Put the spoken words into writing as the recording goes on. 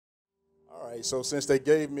right, so since they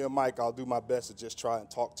gave me a mic, I'll do my best to just try and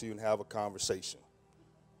talk to you and have a conversation.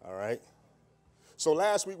 All right? So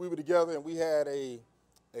last week we were together and we had a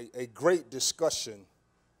great discussion,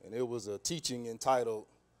 and it was a teaching entitled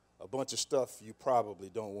A Bunch of Stuff You Probably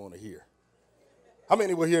Don't Want to Hear. How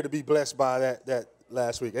many were here to be blessed by that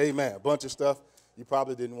last week? Amen. A bunch of stuff you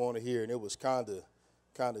probably didn't want to hear, and it was kind of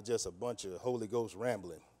just a bunch of Holy Ghost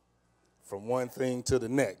rambling from one thing to the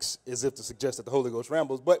next, as if to suggest that the Holy Ghost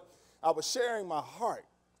rambles. But I was sharing my heart,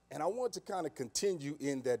 and I want to kind of continue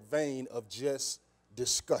in that vein of just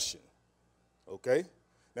discussion, okay?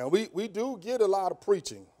 Now, we do get a lot of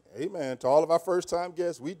preaching. Amen. To all of our first-time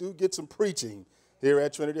guests, we do get some preaching here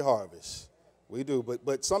at Trinity Harvest. We do,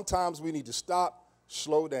 but sometimes we need to stop,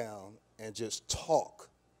 slow down, and just talk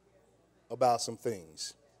about some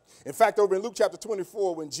things. In fact, over in Luke chapter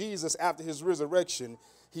 24, when Jesus, after his resurrection,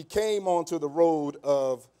 he came onto the road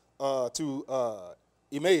to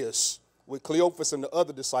Emmaus with Cleophas and the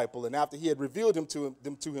other disciple, and after he had revealed them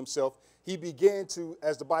to himself, he began to,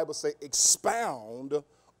 as the Bible says, expound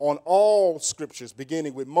on all scriptures,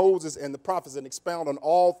 beginning with Moses and the prophets, and expound on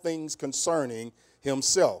all things concerning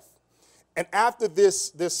himself. And after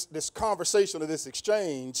this conversation or this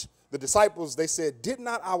exchange, the disciples, they said, "Did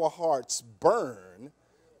not our hearts burn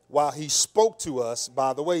while he spoke to us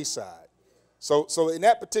by the wayside?" So in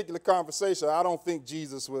that particular conversation, I don't think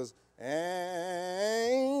Jesus was,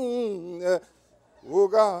 oh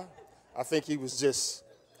God. I think he was just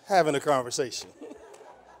having a conversation.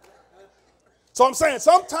 So I'm saying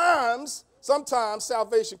sometimes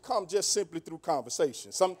salvation comes just simply through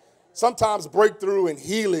conversation. Sometimes breakthrough and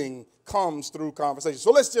healing comes through conversation.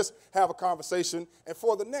 So let's just have a conversation. And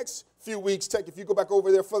for the next few weeks, if you go back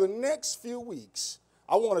over there, for the next few weeks,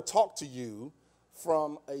 I want to talk to you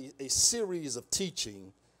from a series of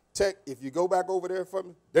teaching. If you go back over there for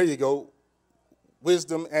me, there you go.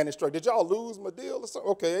 Wisdom and instruction. Did y'all lose my deal or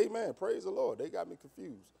something? Okay, amen. Praise the Lord. They got me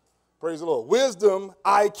confused. Praise the Lord. Wisdom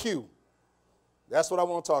IQ. That's what I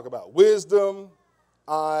want to talk about. Wisdom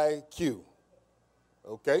IQ.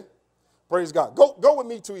 Okay? Praise God. Go with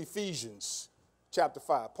me to Ephesians chapter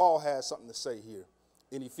 5. Paul has something to say here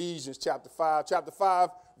in Ephesians chapter 5. Chapter 5,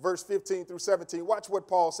 verse 15 through 17. Watch what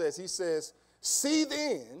Paul says. He says, "See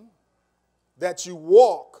then that you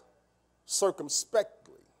walk circumspectly."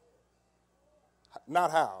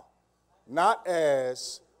 Not how? Not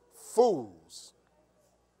as fools.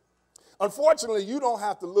 Unfortunately, you don't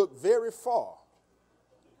have to look very far,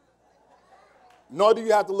 nor do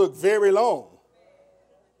you have to look very long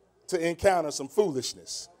to encounter some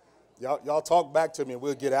foolishness. Y'all talk back to me and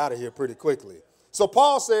we'll get out of here pretty quickly. So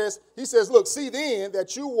Paul says, look, see then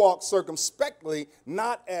that you walk circumspectly,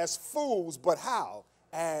 not as fools, but how?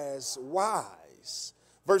 As wise.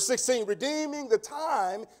 Verse 16, redeeming the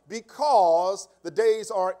time because the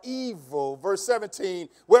days are evil. Verse 17,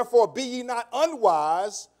 wherefore be ye not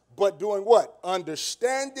unwise, but doing what?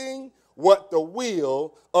 Understanding what the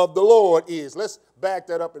will of the Lord is. Let's back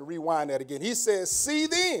that up and rewind that again. He says, see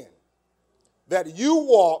then that you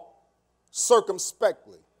walk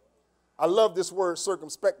circumspectly. I love this word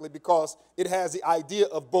circumspectly because it has the idea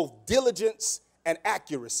of both diligence and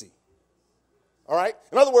accuracy. All right?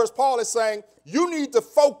 In other words, Paul is saying you need to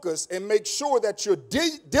focus and make sure that you're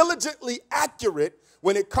diligently accurate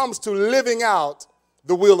when it comes to living out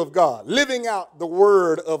the will of God, living out the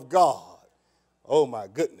word of God. Oh, my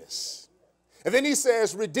goodness. And then he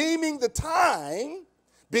says, redeeming the time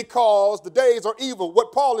because the days are evil.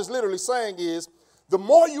 What Paul is literally saying is the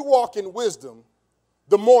more you walk in wisdom,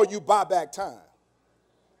 the more you buy back time.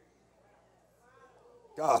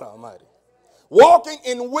 God Almighty. Walking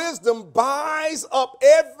in wisdom buys up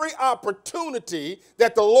every opportunity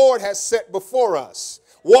that the Lord has set before us.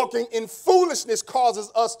 Walking in foolishness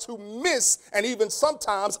causes us to miss and even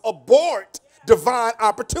sometimes abort divine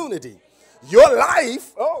opportunity. Your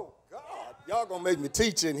life, oh God, y'all gonna make me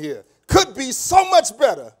teach in here, could be so much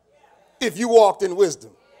better if you walked in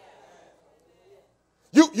wisdom.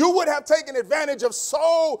 You would have taken advantage of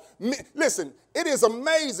listen, it is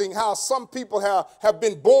amazing how some people have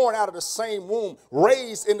been born out of the same womb,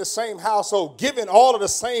 raised in the same household, given all of the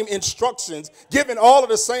same instructions, given all of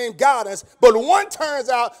the same guidance, but one turns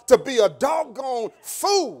out to be a doggone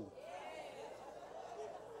fool.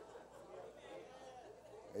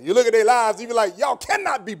 And you look at their lives, you be like, y'all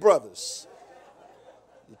cannot be brothers.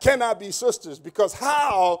 You cannot be sisters, because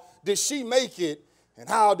how did she make it and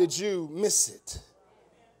how did you miss it?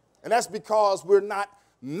 And that's because we're not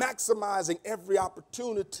maximizing every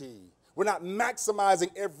opportunity. We're not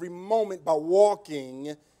maximizing every moment by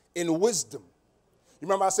walking in wisdom. You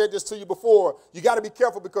remember I said this to you before. You got to be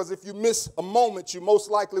careful, because if you miss a moment, you most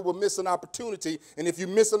likely will miss an opportunity. And if you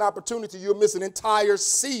miss an opportunity, you'll miss an entire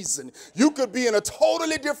season. You could be in a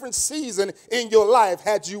totally different season in your life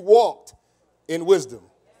had you walked in wisdom.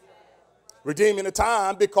 Redeeming the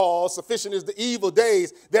time, because sufficient is the evil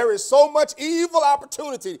days. There is so much evil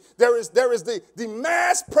opportunity. There is the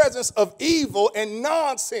mass presence of evil and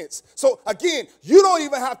nonsense. So again, you don't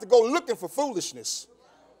even have to go looking for foolishness.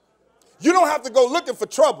 You don't have to go looking for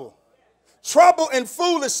trouble. Trouble and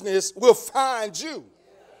foolishness will find you.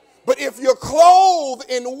 But if you're clothed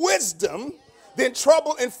in wisdom, then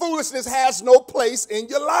trouble and foolishness has no place in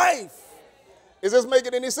your life. Is this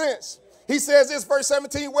making any sense? He says this, verse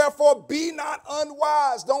 17, wherefore be not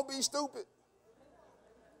unwise. Don't be stupid.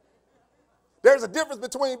 There's a difference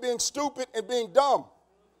between being stupid and being dumb.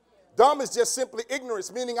 Dumb is just simply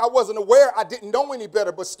ignorance, meaning I wasn't aware, I didn't know any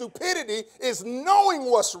better. But stupidity is knowing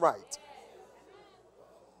what's right.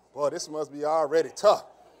 Boy, this must be already tough.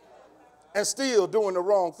 And still doing the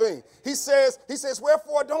wrong thing. He says,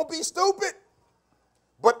 wherefore don't be stupid,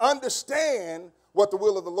 but understand what the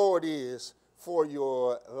will of the Lord is for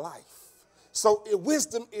your life. So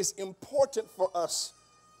wisdom is important for us.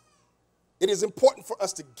 It is important for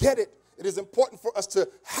us to get it. It is important for us to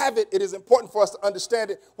have it. It is important for us to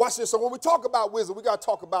understand it. Watch this. So when we talk about wisdom, we got to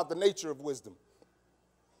talk about the nature of wisdom.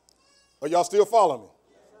 Are y'all still following me?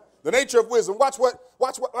 The nature of wisdom. Watch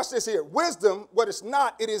this here. Wisdom, what it's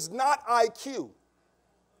not, it is not IQ.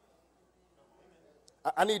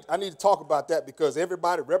 I need to talk about that, because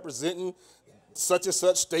everybody representing such and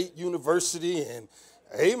such state university, and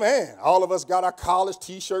amen, all of us got our college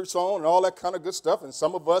T-shirts on and all that kind of good stuff. And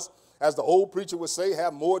some of us, as the old preacher would say,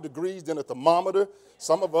 have more degrees than a thermometer.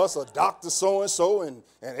 Some of us are Dr. So-and-so, and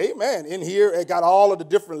amen. In here, it got all of the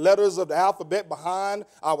different letters of the alphabet behind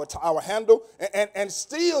our handle. And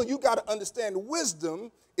still, you got to understand,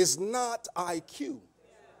 wisdom is not IQ.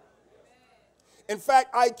 In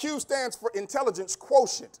fact, IQ stands for intelligence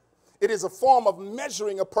quotient. It is a form of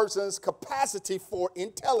measuring a person's capacity for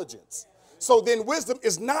intelligence. So then wisdom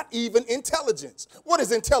is not even intelligence. What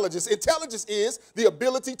is intelligence? Intelligence is the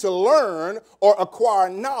ability to learn or acquire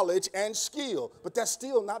knowledge and skill. But that's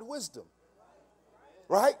still not wisdom.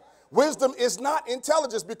 Right? Wisdom is not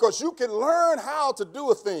intelligence, because you can learn how to do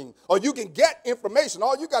a thing, or you can get information.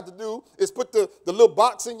 All you got to do is put the little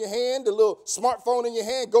box in your hand, the little smartphone in your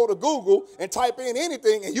hand, go to Google and type in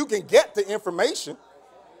anything, and you can get the information.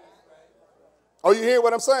 Are you hearing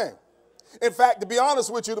what I'm saying? In fact, to be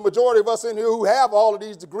honest with you, the majority of us in here who have all of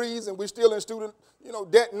these degrees, and we're still in student,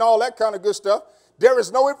 debt and all that kind of good stuff, there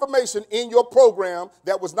is no information in your program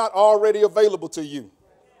that was not already available to you.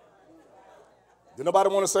 Did nobody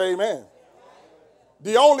want to say amen?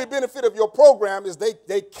 The only benefit of your program is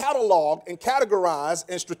they catalog and categorize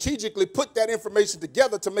and strategically put that information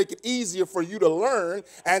together to make it easier for you to learn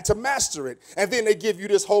and to master it. And then they give you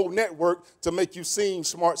this whole network to make you seem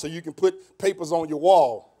smart, so you can put papers on your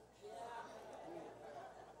wall.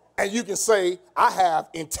 And you can say, I have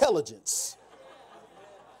intelligence.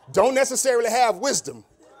 Don't necessarily have wisdom,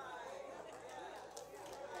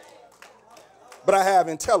 but I have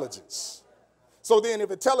intelligence. So then,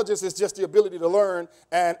 if intelligence is just the ability to learn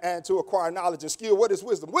and to acquire knowledge and skill, what is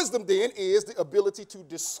wisdom? Wisdom then is the ability to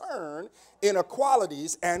discern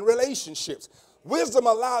inequalities and relationships. Wisdom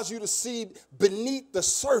allows you to see beneath the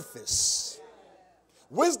surface.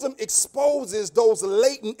 Wisdom exposes those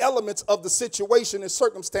latent elements of the situation and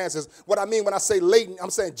circumstances. What I mean when I say latent, I'm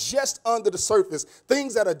saying just under the surface.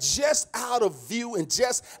 Things that are just out of view and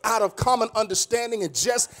just out of common understanding and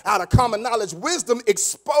just out of common knowledge. Wisdom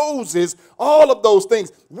exposes all of those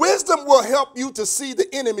things. Wisdom will help you to see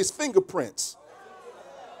the enemy's fingerprints.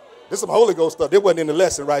 This is some Holy Ghost stuff. It wasn't in the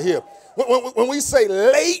lesson right here. When we say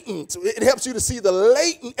latent, it helps you to see the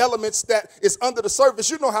latent elements that is under the surface.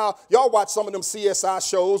 You know how y'all watch some of them CSI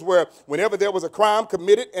shows where whenever there was a crime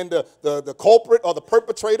committed and the culprit or the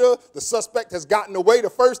perpetrator, the suspect has gotten away, the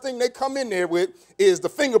first thing they come in there with is the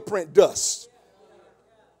fingerprint dust.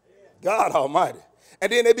 God Almighty.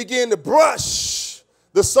 And then they begin to brush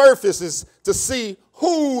the surfaces to see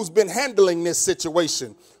who's been handling this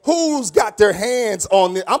situation. Who's got their hands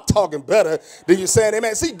on it? I'm talking better than you saying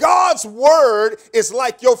amen. See, God's word is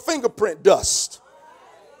like your fingerprint dust.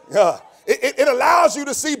 Yeah. It allows you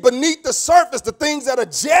to see beneath the surface the things that are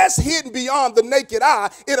just hidden beyond the naked eye.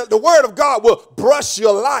 The word of God will brush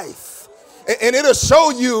your life. And it'll show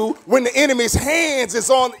you when the enemy's hands is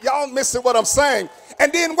on. Y'all missing what I'm saying.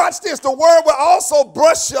 And then watch this. The word will also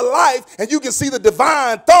brush your life, and you can see the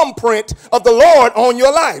divine thumbprint of the Lord on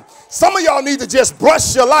your life. Some of y'all need to just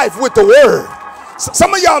brush your life with the word.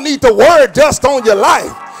 Some of y'all need the word dust on your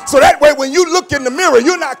life. So that way when you look in the mirror,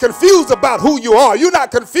 you're not confused about who you are. You're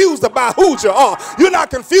not confused about who you are. You're not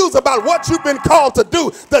confused about what you've been called to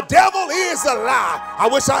do. The devil is a lie. I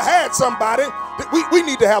wish I had somebody. We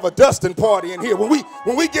need to have a dusting party in here. When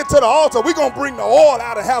we get to the altar, we're going to bring the oil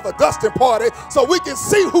out and have a dusting party so we can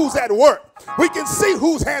see who's at work. We can see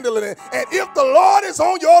who's handling it. And if the Lord is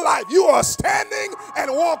on your life, you are standing and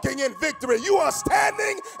walking in victory. You are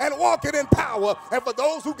standing and walking in power. And for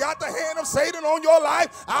those who got the hand of Satan on your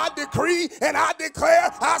life, I decree and I declare,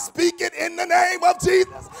 I speak it in the name of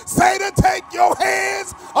Jesus. Satan, take your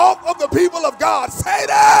hands off of the people of God.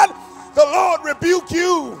 Satan, the Lord rebuke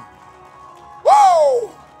you. Woo!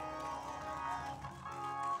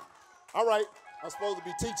 All right, I'm supposed to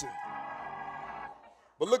be teaching.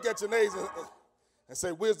 But look at your neighbor and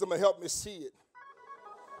say, wisdom will help me see it.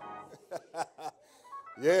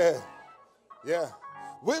 Yeah.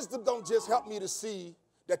 Wisdom don't just help me to see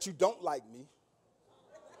that you don't like me.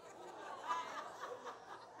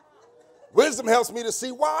 Wisdom helps me to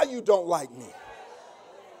see why you don't like me.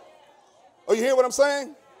 Oh, you hear what I'm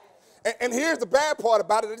saying? And here's the bad part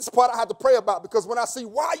about it. This part I have to pray about, because when I see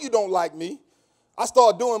why you don't like me, I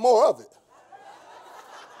start doing more of it.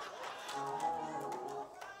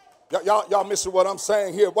 Y'all missing what I'm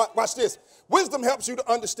saying here. Watch this. Wisdom helps you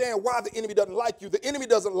to understand why the enemy doesn't like you. The enemy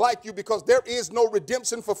doesn't like you because there is no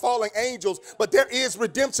redemption for falling angels, but there is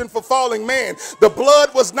redemption for falling man. The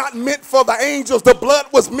blood was not meant for the angels. The blood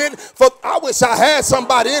was meant for, I wish I had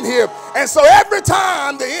somebody in here. And so every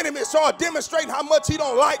time the enemy starts demonstrating how much he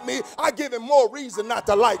don't like me, I give him more reason not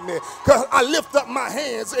to like me. Because I lift up my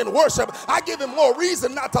hands in worship. I give him more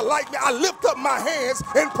reason not to like me. I lift up my hands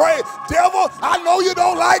and pray. Devil, I know you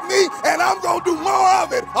don't like me, and I'm going to do more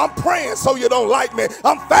of it. I'm praying so you don't like me.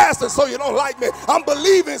 I'm fasting so you don't like me. I'm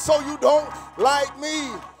believing so you don't like me.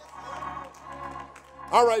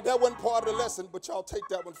 All right, that wasn't part of the lesson, but y'all take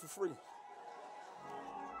that one for free.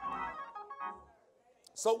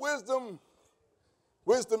 So wisdom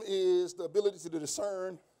is the ability to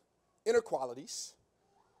discern inner qualities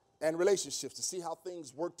and relationships, to see how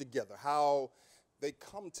things work together, how they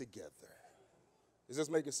come together. Is this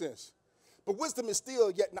making sense? But wisdom is still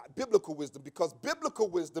yet not biblical wisdom, because biblical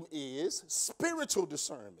wisdom is spiritual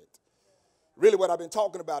discernment. Really what I've been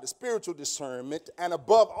talking about is spiritual discernment, and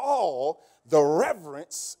above all, the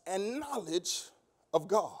reverence and knowledge of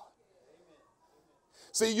God.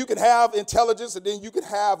 See, you can have intelligence and then you can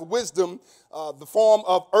have wisdom, the form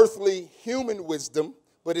of earthly human wisdom,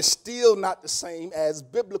 but it's still not the same as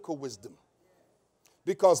biblical wisdom.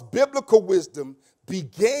 Because biblical wisdom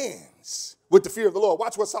begins with the fear of the Lord.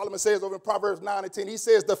 Watch what Solomon says over in Proverbs 9 and 10. He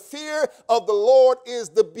says, the fear of the Lord is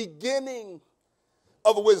the beginning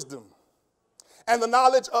of wisdom, and the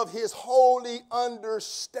knowledge of his holy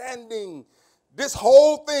understanding. This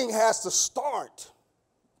whole thing has to start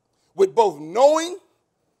with both knowing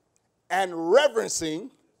and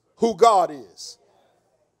reverencing who God is.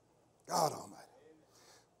 God Almighty.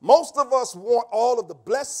 Most of us want all of the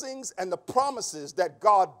blessings and the promises that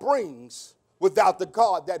God brings without the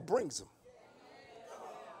God that brings them.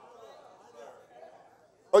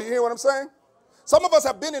 Oh, you hear what I'm saying? Some of us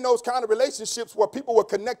have been in those kind of relationships where people were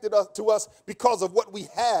connected to us because of what we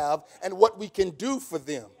have and what we can do for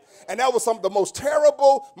them. And that was some of the most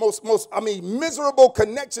terrible, miserable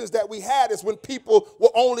connections that we had, is when people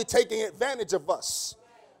were only taking advantage of us.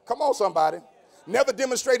 Come on, somebody. Never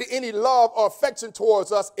demonstrated any love or affection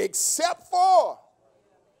towards us except for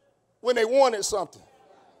when they wanted something.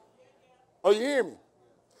 Oh, you hear me?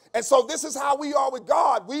 And so this is how we are with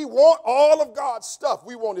God. We want all of God's stuff.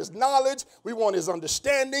 We want his knowledge. We want his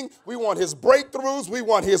understanding. We want his breakthroughs. We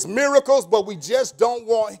want his miracles, but we just don't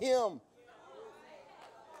want him.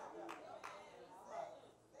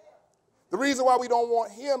 The reason why we don't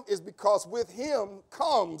want him is because with him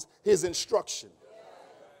comes his instruction.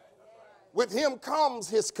 With him comes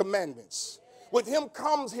his commandments. With him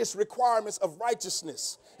comes his requirements of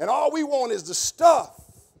righteousness. And all we want is the stuff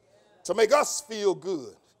to make us feel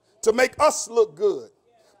good, to make us look good.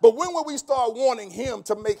 But when will we start wanting him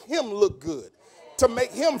to make him look good, to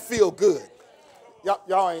make him feel good?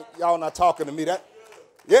 Y'all not talking to me.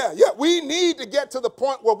 Yeah, we need to get to the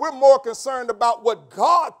point where we're more concerned about what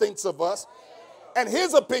God thinks of us and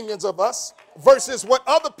his opinions of us versus what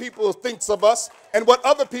other people thinks of us and what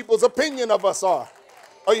other people's opinion of us are.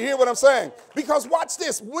 Oh, you hear what I'm saying? Because watch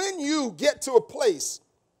this. When you get to a place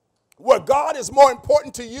where God is more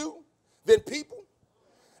important to you than people,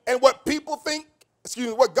 and what people think,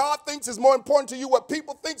 what God thinks is more important to you, what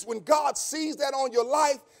people thinks, when God sees that on your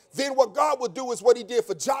life, then what God will do is what he did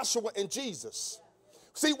for Joshua and Jesus.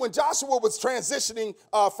 See, when Joshua was transitioning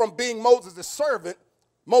from being Moses' servant,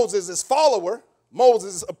 Moses' follower,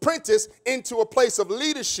 Moses' apprentice into a place of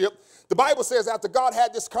leadership. The Bible says after God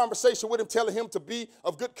had this conversation with him, telling him to be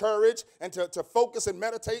of good courage and to focus and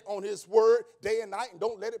meditate on his word day and night and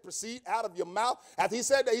don't let it proceed out of your mouth. After he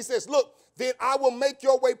said that, he says, look, then I will make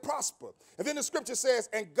your way prosper. And then the scripture says,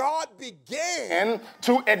 and God began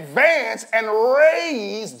to advance and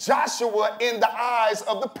raise Joshua in the eyes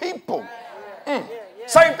of the people.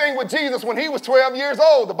 Same thing with Jesus when he was 12 years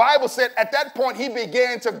old. The Bible said at that point he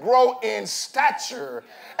began to grow in stature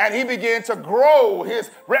and he began to grow his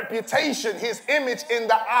reputation, his image in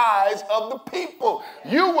the eyes of the people.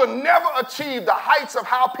 You will never achieve the heights of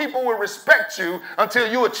how people will respect you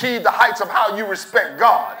until you achieve the heights of how you respect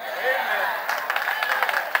God.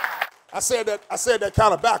 I said that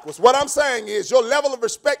kind of backwards. What I'm saying is your level of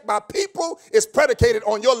respect by people is predicated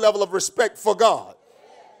on your level of respect for God.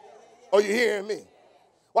 Are you hearing me?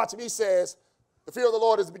 Watch me. He says, the fear of the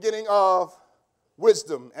Lord is the beginning of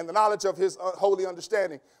wisdom and the knowledge of his holy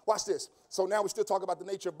understanding. Watch this. So now we still talk about the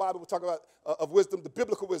nature of Bible. We're talking about of wisdom, the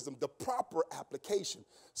biblical wisdom, the proper application.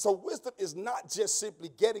 So wisdom is not just simply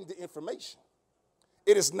getting the information.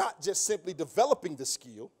 It is not just simply developing the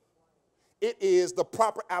skill. It is the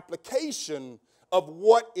proper application of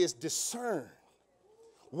what is discerned,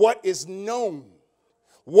 what is known,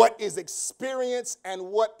 what is experienced, and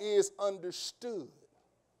what is understood.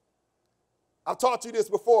 I've taught you this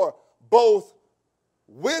before. Both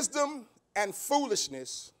wisdom and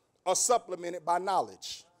foolishness are supplemented by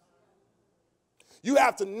knowledge. You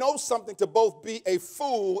have to know something to both be a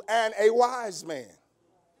fool and a wise man.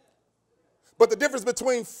 But the difference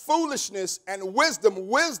between foolishness and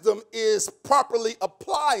wisdom is properly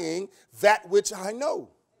applying that which I know,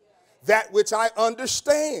 that which I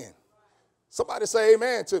understand. Somebody say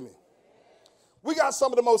amen to me. We got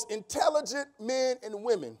some of the most intelligent men and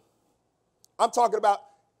women, I'm talking about,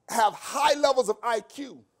 have high levels of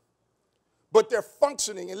IQ, but they're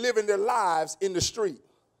functioning and living their lives in the street.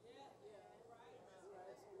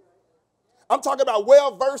 I'm talking about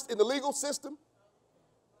well-versed in the legal system,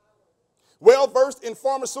 well-versed in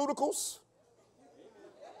pharmaceuticals,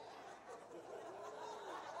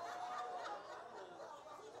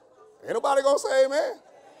 ain't nobody gonna say amen.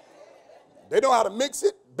 They know how to mix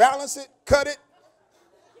it, balance it, cut it.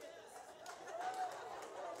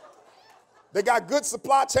 They got good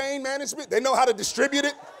supply chain management. They know how to distribute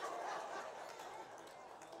it.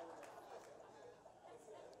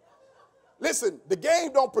 Listen, the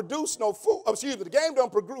game don't produce no fool. Excuse me, the game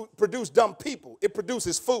don't produce dumb people. It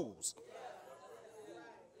produces fools.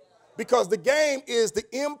 Because the game is the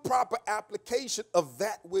improper application of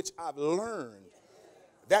that which I've learned,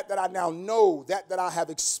 that I now know, that I have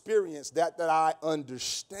experienced, that I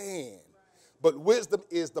understand. But wisdom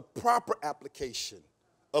is the proper application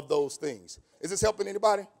of those things. Is this helping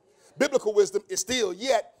anybody? Biblical wisdom is still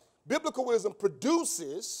yet. Biblical wisdom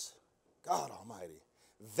produces, God Almighty,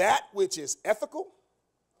 that which is ethical,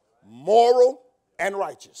 moral, and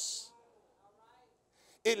righteous.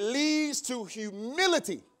 It leads to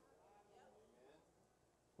humility,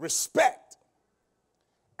 respect,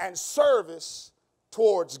 and service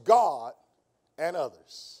towards God and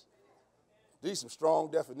others. These are some strong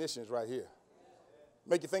definitions right here.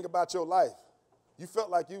 Make you think about your life. You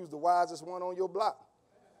felt like you was the wisest one on your block,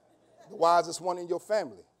 the wisest one in your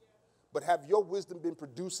family. But have your wisdom been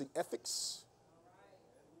producing ethics,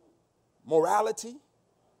 morality,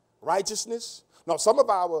 righteousness? No, some of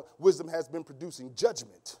our wisdom has been producing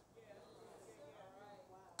judgment,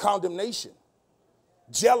 condemnation,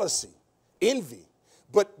 jealousy, envy.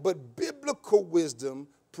 But biblical wisdom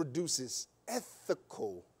produces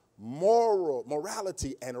ethical,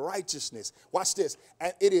 morality, and righteousness. Watch this.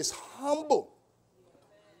 And it is humble.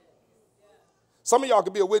 Some of y'all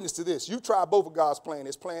could be a witness to this. You tried both of God's plan.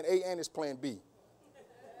 It's plan A and it's plan B.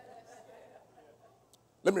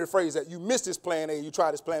 Let me rephrase that. You missed his plan A and you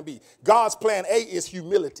tried his plan B. God's plan A is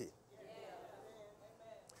humility.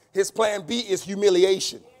 His plan B is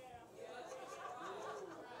humiliation.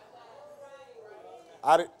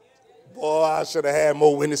 I should have had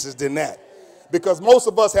more witnesses than that. Because most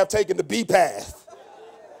of us have taken the B path.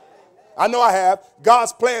 I know I have.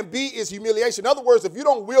 God's plan B is humiliation. In other words, if you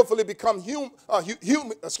don't willfully become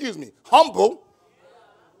humble,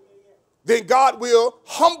 then God will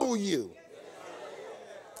humble you.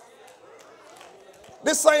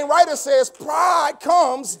 This same writer says pride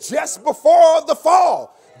comes just before the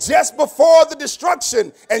fall. just before the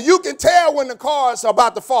destruction. And you can tell when the cards are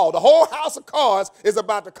about to fall. The whole house of cards is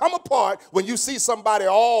about to come apart when you see somebody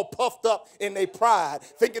all puffed up in their pride,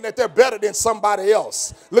 thinking that they're better than somebody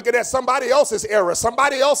else, looking at somebody else's error,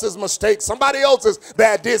 somebody else's mistake, somebody else's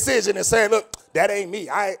bad decision, and saying, look, that ain't me.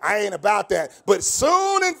 I ain't about that. But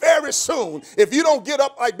soon and very soon, if you don't get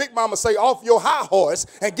up, like Big Mama say, off your high horse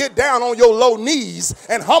and get down on your low knees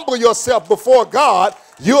and humble yourself before God,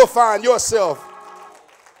 you'll find yourself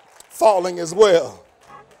falling as well.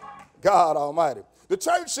 God Almighty. The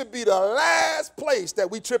church should be the last place that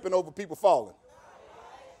we tripping over people falling.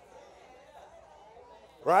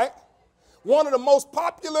 Right? One of the most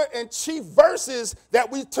popular and chief verses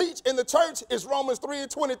that we teach in the church is Romans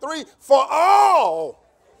 3:23. For all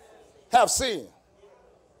have sinned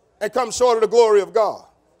and come short of the glory of God.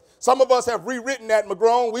 Some of us have rewritten that,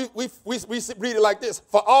 McGrone. We read it like this.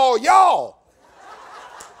 For all y'all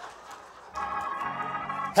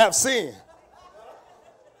have sinned.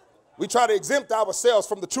 We try to exempt ourselves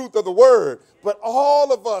from the truth of the word, but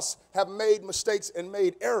all of us have made mistakes and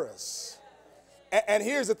made errors. And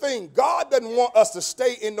here's the thing. God doesn't want us to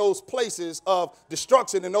stay in those places of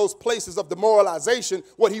destruction, in those places of demoralization.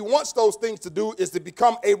 What he wants those things to do is to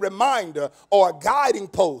become a reminder or a guiding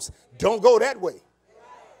post. Don't go that way.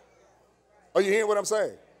 Are you hearing what I'm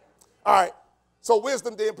saying? All right. So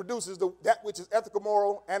wisdom then produces that which is ethical,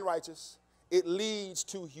 moral, and righteous. It leads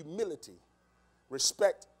to humility,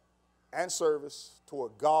 respect, and service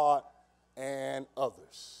toward God and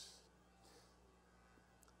others.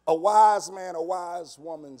 A wise man, a wise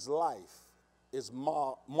woman's life is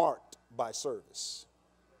marked by service.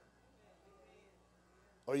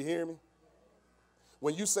 Are you hearing me?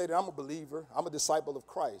 When you say that I'm a believer, I'm a disciple of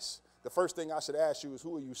Christ, the first thing I should ask you is,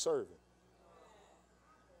 who are you serving?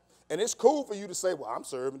 And it's cool for you to say, well, I'm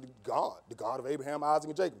serving God, the God of Abraham, Isaac,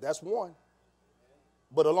 and Jacob. That's one.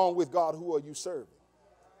 But along with God, who are you serving?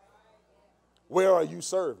 Where are you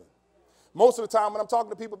serving? Most of the time when I'm talking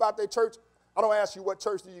to people about their church, I don't ask you what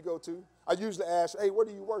church do you go to. I usually ask, hey, where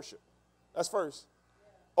do you worship? That's first.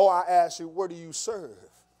 Or I ask you, where do you serve?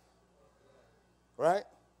 Right?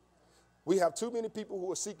 We have too many people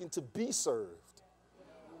who are seeking to be served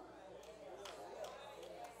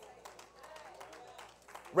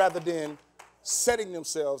rather than setting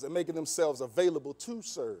themselves and making themselves available to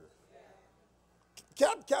serve. Can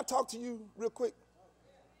I talk to you real quick?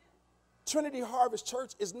 Trinity Harvest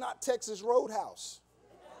Church is not Texas Roadhouse.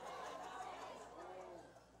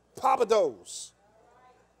 Papados,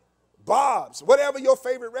 Bob's, whatever your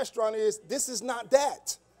favorite restaurant is, this is not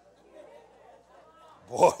that.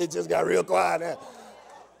 Boy, it just got real quiet now.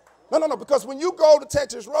 No, because when you go to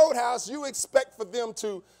Texas Roadhouse, you expect for them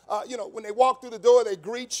to, when they walk through the door, they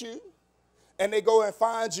greet you, and they go and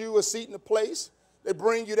find you a seat in the place. They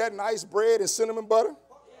bring you that nice bread and cinnamon butter.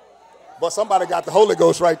 But somebody got the Holy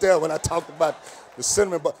Ghost right there when I talked about the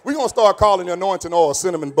cinnamon butter. We're going to start calling the anointing oil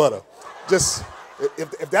cinnamon butter. Just...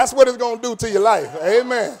 If that's what it's going to do to your life,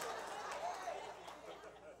 amen.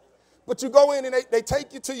 But you go in and they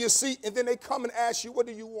take you to your seat, and then they come and ask you, what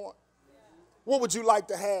do you want? What would you like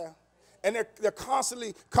to have? And they're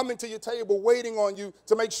constantly coming to your table, waiting on you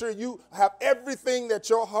to make sure you have everything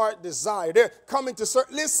that your heart desires. They're coming to serve.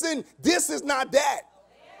 Listen, this is not that.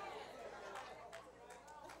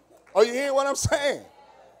 Are you hearing what I'm saying?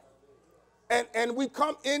 And we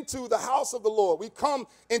come into the house of the Lord. We come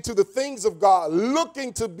into the things of God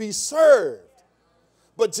looking to be served.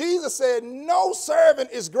 But Jesus said, no servant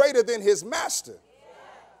is greater than his master.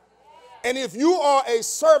 And if you are a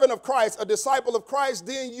servant of Christ, a disciple of Christ,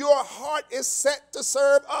 then your heart is set to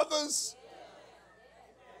serve others.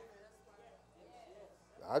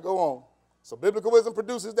 I go on. So biblical wisdom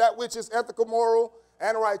produces that which is ethical, moral,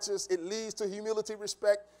 and righteous. It leads to humility,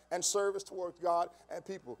 respect, and service towards God and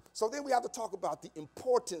people. So then we have to talk about the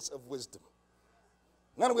importance of wisdom.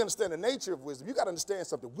 Now that we understand the nature of wisdom, you got to understand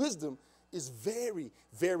something. Wisdom is very,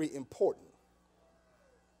 very important.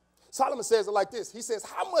 Solomon says it like this. He says,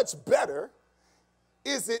 how much better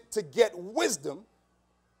is it to get wisdom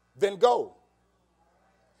than gold?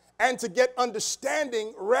 And to get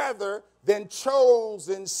understanding rather than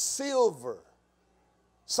chosen silver.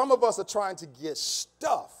 Some of us are trying to get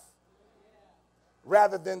stuff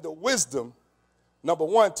rather than the wisdom, number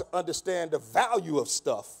one, to understand the value of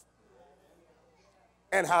stuff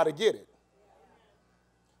and how to get it.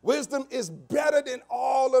 Wisdom is better than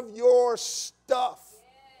all of your stuff.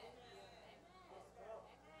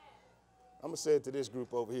 I'm going to say it to this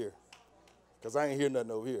group over here because I ain't hear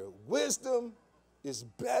nothing over here. Wisdom is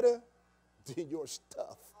better than your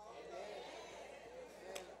stuff.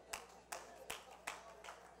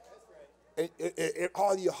 And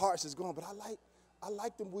all your hearts is going, but I I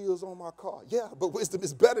like them wheels on my car. Yeah, but wisdom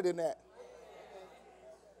is better than that.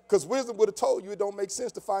 Because wisdom would have told you it don't make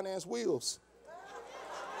sense to finance wheels.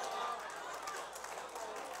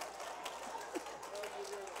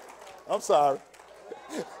 I'm sorry.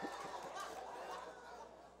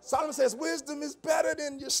 Solomon says wisdom is better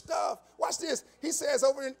than your stuff. Watch this. He says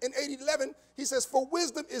over in 8:11, he says, for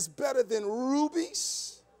wisdom is better than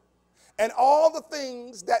rubies, and all the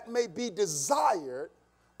things that may be desired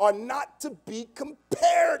are not to be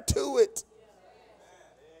compared to it.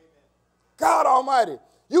 God Almighty,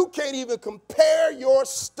 you can't even compare your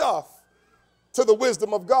stuff to the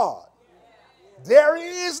wisdom of God. There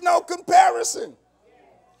is no comparison.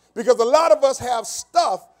 Because a lot of us have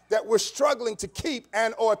stuff that we're struggling to keep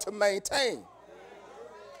and or to maintain.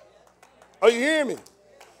 Are you hearing me?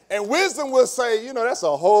 And wisdom will say, you know, that's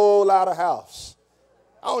a whole lot of house.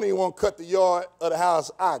 I don't even want to cut the yard of the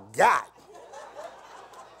house I got.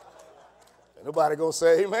 Ain't nobody gonna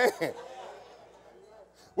say amen.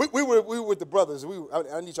 We were with the brothers.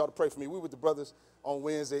 I need y'all to pray for me. We were with the brothers on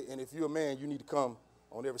Wednesday, and if you're a man, you need to come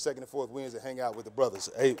on every second and fourth Wednesday, hang out with the brothers.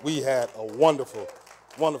 Hey, we had a wonderful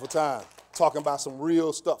time talking about some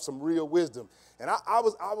real stuff, some real wisdom. And I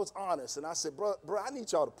was honest, and I said, bro, I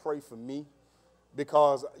need y'all to pray for me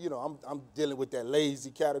because, you know, I'm dealing with that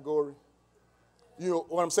lazy category. You know,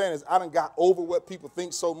 what I'm saying is I done got over what people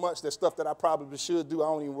think so much that stuff that I probably should do, I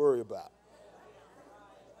don't even worry about.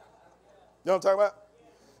 You know what I'm talking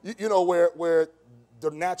about? You know where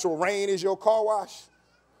the natural rain is your car wash?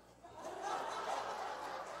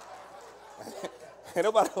 Ain't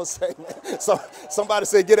nobody gonna say, man. So, somebody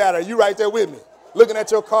said, get out of here. You right there with me. Looking at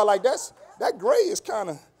your car like that gray is kind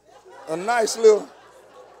of a nice little,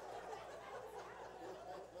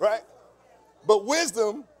 right? But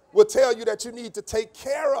wisdom will tell you that you need to take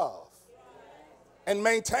care of and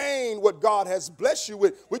maintain what God has blessed you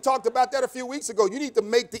with. We talked about that a few weeks ago. You need to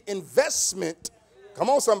make the investment, come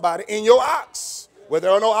on somebody, in your ox. Where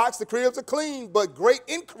there are no ox, the cribs are clean, but great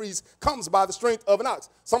increase comes by the strength of an ox.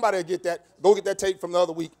 Somebody will get that. Go get that tape from the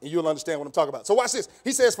other week, and you'll understand what I'm talking about. So watch this.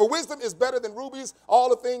 He says, for wisdom is better than rubies. All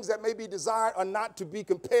the things that may be desired are not to be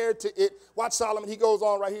compared to it. Watch Solomon. He goes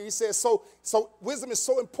on right here. He says, so wisdom is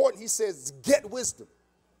so important. He says, get wisdom.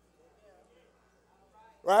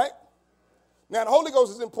 Right? Now, the Holy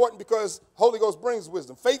Ghost is important because Holy Ghost brings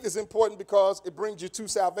wisdom. Faith is important because it brings you to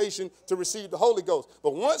salvation to receive the Holy Ghost.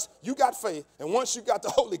 But once you got faith and once you got the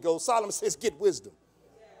Holy Ghost, Solomon says, get wisdom.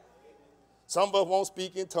 Some of us won't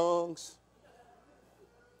speak in tongues.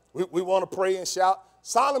 We want to pray and shout.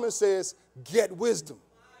 Solomon says, get wisdom.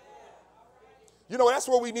 You know, that's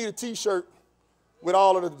where we need a T-shirt. With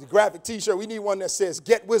all of the graphic T-shirt, we need one that says,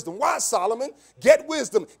 get wisdom. Why, Solomon? Get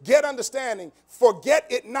wisdom, get understanding. Forget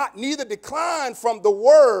it not, neither decline from the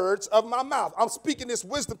words of my mouth. I'm speaking this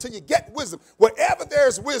wisdom to you. Get wisdom. Wherever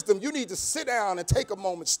there's wisdom, you need to sit down and take a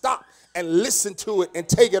moment, stop and listen to it and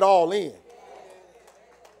take it all in.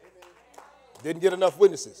 Didn't get enough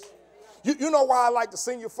witnesses. You know why I like the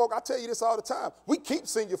senior folk? I tell you this all the time. We keep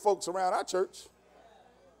senior folks around our church.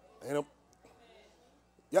 And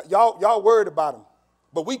y'all worried about them.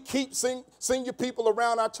 But we keep senior people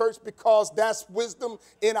around our church because that's wisdom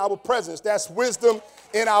in our presence. That's wisdom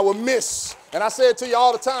in our midst. And I say it to you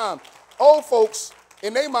all the time. Old folks,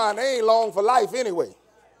 in their mind, they ain't long for life anyway.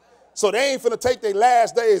 So they ain't finna take their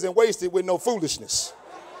last days and waste it with no foolishness.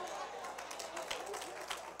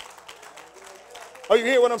 Are you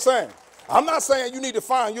hearing what I'm saying? I'm not saying you need to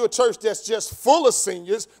find you a church that's just full of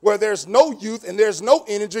seniors where there's no youth and there's no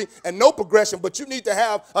energy and no progression, but you need to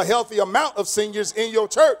have a healthy amount of seniors in your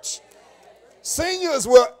church. Seniors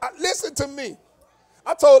will, listen to me.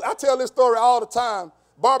 I tell this story all the time.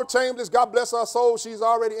 Barbara Chambers, God bless her soul, she's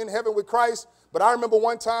already in heaven with Christ. But I remember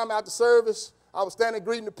one time after service, I was standing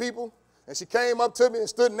greeting the people, and she came up to me and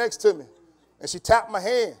stood next to me. And she tapped my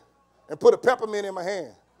hand and put a peppermint in my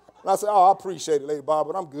hand. And I said, oh, I appreciate it, Lady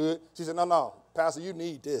Barbara, but I'm good. She said, no, Pastor, you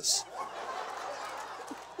need this.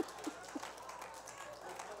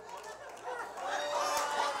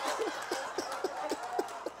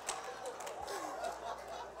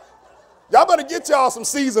 Y'all better get y'all some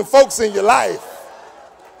seasoned folks in your life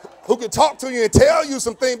who can talk to you and tell you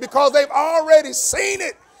some things because they've already seen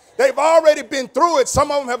it. They've already been through it.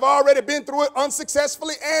 Some of them have already been through it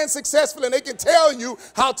unsuccessfully and successfully, and they can tell you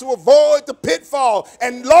how to avoid the pitfall.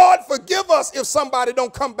 And Lord, forgive us if somebody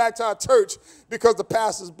don't come back to our church because the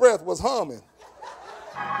pastor's breath was humming.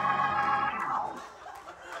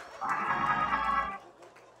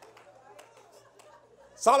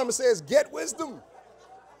 Solomon says, get wisdom.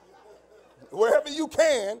 Wherever you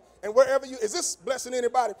can and wherever you, is this blessing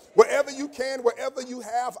anybody? Wherever you can, wherever you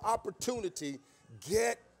have opportunity,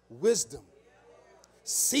 get wisdom.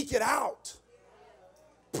 Seek it out.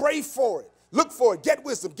 Pray for it. Look for it. Get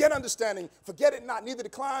wisdom. Get understanding. Forget it not. Neither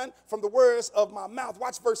decline from the words of my mouth.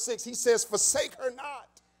 Watch verse 6. He says, forsake her not,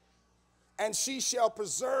 and she shall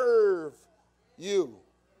preserve you.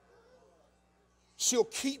 She'll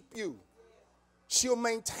keep you. She'll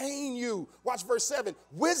maintain you. Watch verse 7.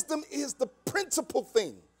 Wisdom is the principal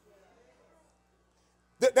thing.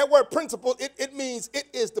 That word principle, it means it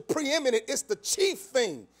is the preeminent, it's the chief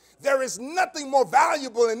thing. There is nothing more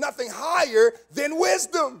valuable and nothing higher than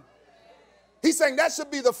wisdom. He's saying that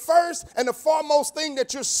should be the first and the foremost thing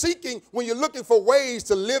that you're seeking when you're looking for ways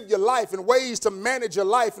to live your life and ways to manage your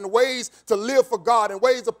life and ways to live for God and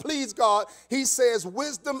ways to please God. He says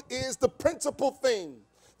wisdom is the principal thing.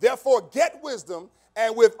 Therefore, get wisdom,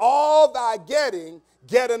 and with all thy getting,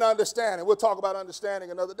 get an understanding. We'll talk about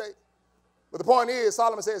understanding another day. But the point is,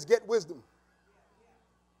 Solomon says, get wisdom.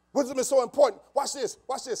 Wisdom is so important. Watch this.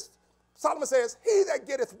 Watch this. Solomon says, he that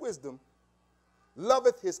getteth wisdom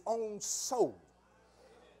loveth his own soul.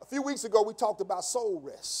 A few weeks ago, we talked about soul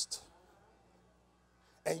rest.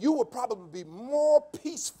 And you will probably be more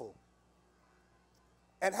peaceful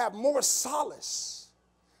and have more solace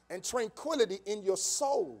and tranquility in your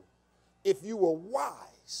soul if you were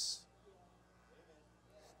wise.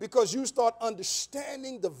 Because you start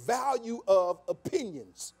understanding the value of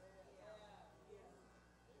opinions.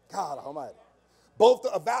 God Almighty. Both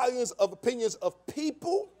the values of opinions of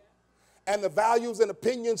people and the values and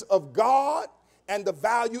opinions of God and the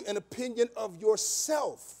value and opinion of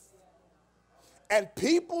yourself. And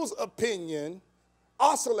people's opinion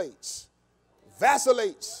oscillates,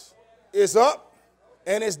 vacillates. It's up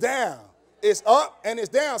and it's down. It's up and it's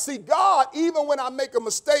down. See, God, even when I make a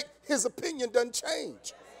mistake, his opinion doesn't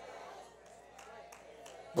change.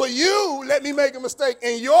 But you let me make a mistake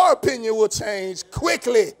and your opinion will change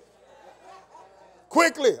quickly.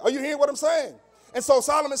 Quickly. Are you hearing what I'm saying? And so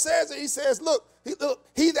Solomon says it. He says, look,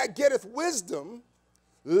 he that getteth wisdom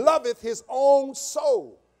loveth his own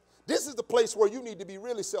soul. This is the place where you need to be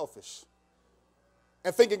really selfish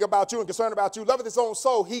and thinking about you and concerned about you. Loveth his own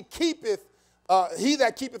soul. He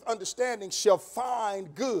that keepeth understanding shall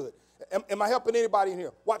find good. Am I helping anybody in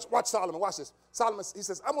here? Watch Solomon. Watch this. Solomon, he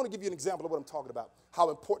says, I want to give you an example of what I'm talking about, how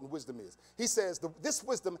important wisdom is. He says, this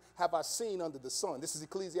wisdom have I seen under the sun. This is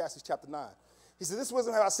Ecclesiastes chapter 9. He says, this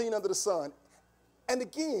wisdom have I seen under the sun. And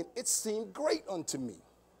again, it seemed great unto me.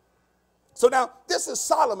 So now, this is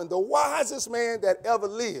Solomon, the wisest man that ever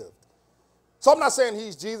lived. So I'm not saying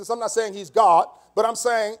he's Jesus. I'm not saying he's God. But I'm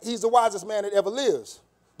saying he's the wisest man that ever lives.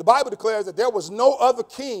 The Bible declares that there was no other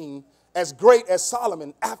king as great as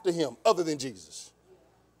Solomon after him other than Jesus.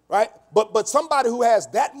 Right? But somebody who has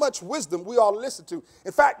that much wisdom we ought to listen to.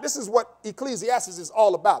 In fact, this is what Ecclesiastes is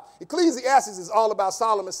all about. Ecclesiastes is all about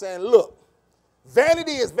Solomon saying, look,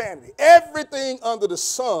 vanity is vanity. Everything under the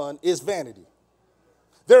sun is vanity.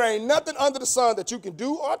 There ain't nothing under the sun that you can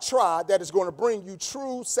do or try that is going to bring you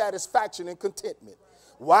true satisfaction and contentment.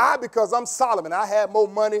 Why? Because I'm Solomon. I had more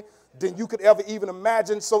money than you could ever even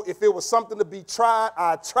imagine. So if it was something to be tried,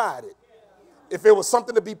 I tried it. If it was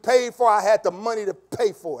something to be paid for, I had the money to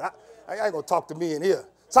pay for it. I ain't going to talk to me in here.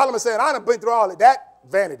 Solomon said, I done been through all of that.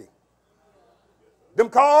 Vanity. Them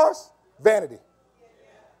cars, vanity.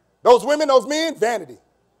 Those women, those men, vanity.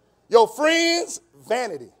 Your friends,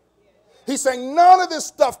 vanity. He's saying none of this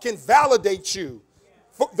stuff can validate you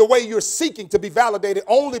the way you're seeking to be validated,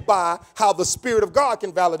 only by how the Spirit of God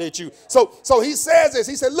can validate you. So he says this.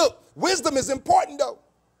 He said, look, wisdom is important, though.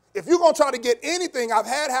 If you're going to try to get anything, I've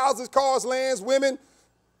had houses, cars, lands, women,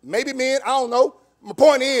 maybe men, I don't know. My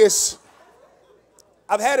point is,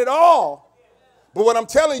 I've had it all. But what I'm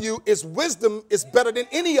telling you is wisdom is better than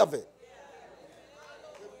any of it.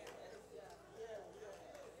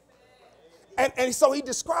 And so he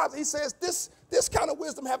describes, he says, this kind of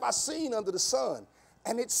wisdom have I seen under the sun,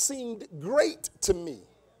 and it seemed great to me.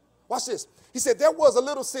 Watch this. He said, there was a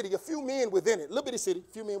little city, a few men within it, little bitty city,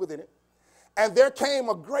 a few men within it. And there came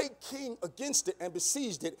a great king against it and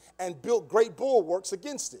besieged it and built great bulwarks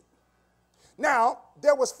against it. Now,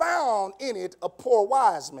 there was found in it a poor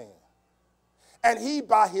wise man. And he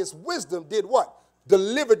by his wisdom did what?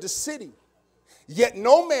 Delivered the city. Yet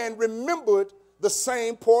no man remembered the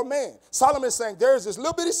same poor man. Solomon is saying there's this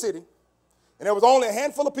little bitty city, and there was only a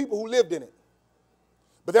handful of people who lived in it.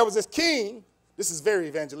 But there was this king. This is very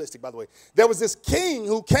evangelistic, by the way. There was this king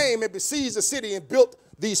who came and besieged the city and built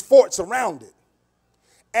these forts around it.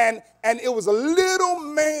 And it was a little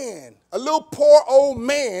man, a little poor old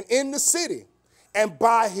man in the city. And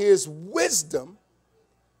by his wisdom,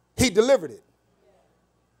 he delivered it.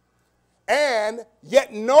 And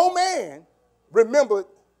yet no man remembered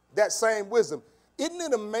that same wisdom. Isn't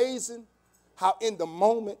it amazing how in the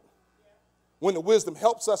moment when the wisdom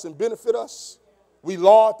helps us and benefit us, we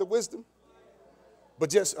laud the wisdom.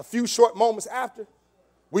 But just a few short moments after,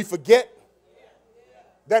 we forget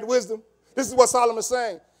that wisdom. This is what Solomon's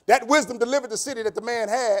saying. That wisdom delivered the city that the man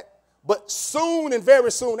had, but soon and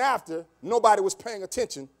very soon after, nobody was paying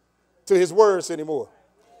attention to his words anymore.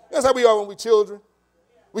 That's how we are when we're children.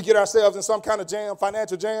 We get ourselves in some kind of jam,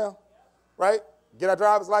 financial jam, right? Get our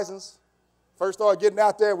driver's license. First start getting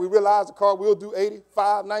out there, we realize the car will do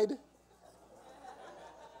 85, 90.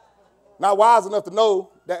 Not wise enough to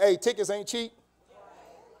know that, hey, tickets ain't cheap.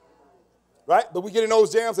 Right? But we get in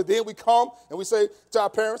those jams, and then we come and we say to our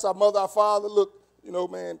parents, our mother, our father, look, you know,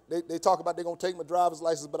 man, they talk about they're going to take my driver's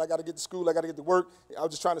license, but I got to get to school, I got to get to work. I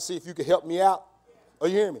was just trying to see if you could help me out. Oh,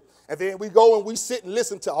 you hear me? And then we go and we sit and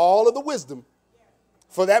listen to all of the wisdom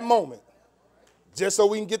for that moment, just so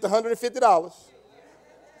we can get the $150.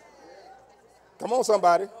 Come on,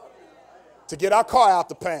 somebody. To get our car out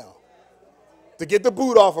the pound, to get the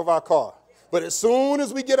boot off of our car. But as soon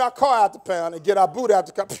as we get our car out the pound and get our boot out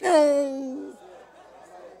the car,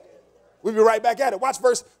 we'll be right back at it. Watch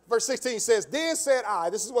verse 16 says, then said I,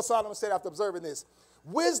 this is what Solomon said after observing this,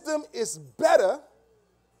 wisdom is better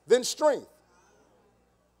than strength.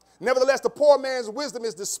 Nevertheless, the poor man's wisdom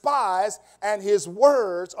is despised, and his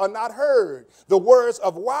words are not heard. The words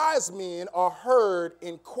of wise men are heard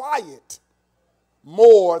in quiet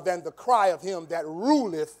more than the cry of him that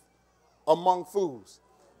ruleth among fools.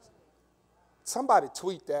 Somebody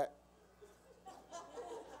tweet that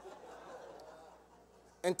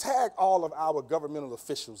and tag all of our governmental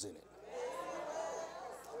officials in it.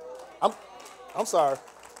 I'm sorry.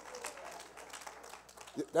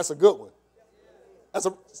 That's a good one.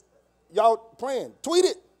 Y'all playing. Tweet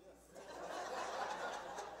it.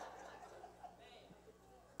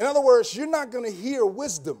 In other words, you're not going to hear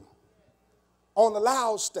wisdom on the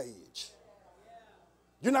loud stage.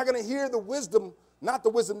 You're not going to hear the wisdom, not the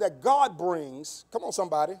wisdom that God brings, come on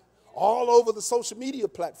somebody, all over the social media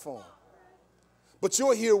platform. But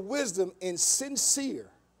you'll hear wisdom in sincere,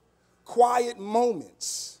 quiet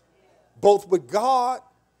moments, both with God,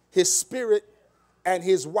 his spirit, and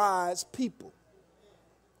his wise people.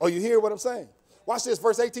 Oh, you hear what I'm saying? Watch this.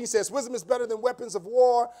 Verse 18 says, wisdom is better than weapons of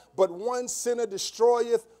war, but one sinner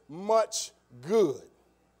destroyeth much good.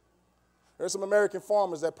 There's some American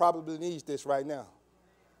farmers that probably need this right now.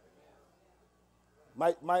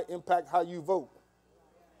 Might impact how you vote.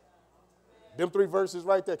 Them 3 verses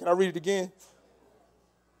right there. Can I read it again?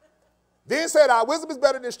 Then said I, wisdom is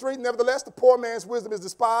better than strength. Nevertheless, the poor man's wisdom is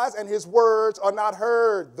despised, and his words are not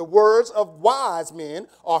heard. The words of wise men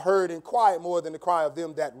are heard in quiet more than the cry of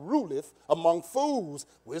them that ruleth among fools.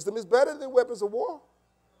 Wisdom is better than weapons of war.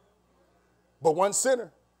 But one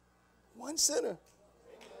sinner,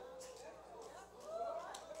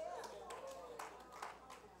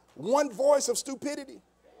 one voice of stupidity,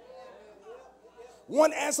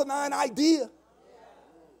 one asinine idea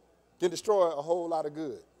can destroy a whole lot of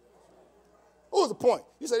good. What was the point?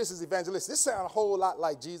 You say this is evangelistic. This sounds a whole lot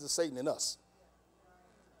like Jesus, Satan, and us.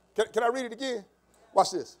 Can I read it again?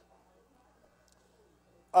 Watch this.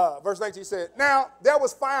 Verse 19 said, now there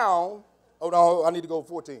was found, oh no, I need to go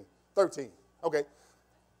 13. Okay.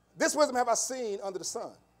 This wisdom have I seen under the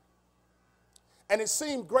sun, and it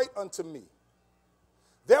seemed great unto me.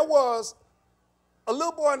 There was a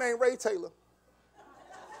little boy named Ray Taylor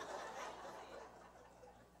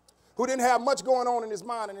who didn't have much going on in his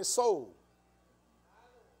mind and his soul.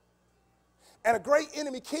 And a great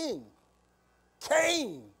enemy king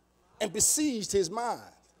came and besieged his mind,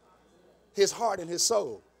 his heart, and his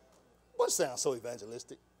soul. What sounds so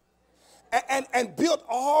evangelistic? And built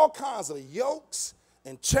all kinds of yokes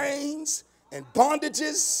and chains and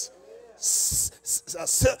bondages,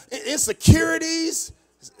 insecurities,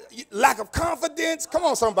 lack of confidence. Come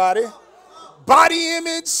on, somebody. Body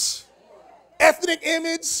image, ethnic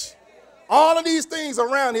image, all of these things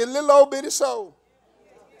around his little old bitty soul.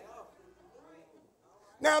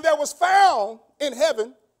 Now there was found in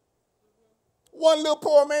heaven one little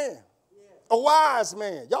poor man, a wise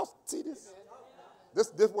man. Y'all see this?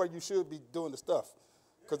 This is where you should be doing the stuff,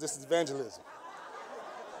 because this is evangelism.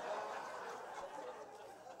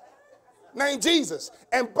 Named Jesus.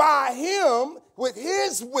 And by him, with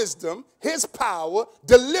his wisdom, his power,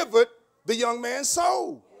 delivered the young man's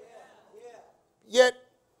soul. Yet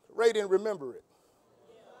Ray didn't remember it.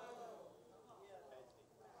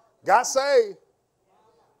 Got saved,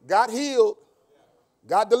 got healed,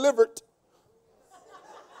 got delivered,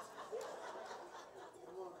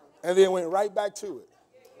 and then went right back to it.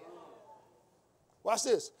 Watch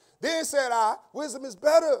this. Then said I, wisdom is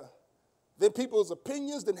better than people's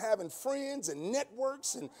opinions, than having friends and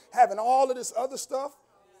networks and having all of this other stuff.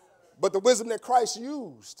 But the wisdom that Christ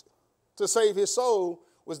used to save his soul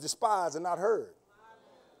was despised and not heard.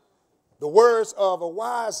 The words of a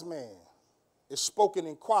wise man is spoken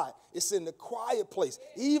in quiet. It's in the quiet place.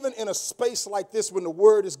 Even in a space like this when the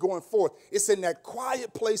word is going forth, it's in that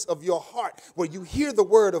quiet place of your heart where you hear the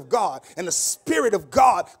word of God and the Spirit of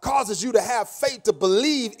God causes you to have faith to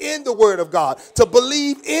believe in the word of God, to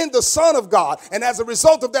believe in the Son of God. And as a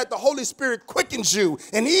result of that, the Holy Spirit quickens you.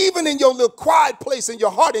 And even in your little quiet place in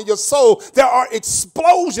your heart and your soul, there are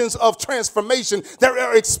explosions of transformation. There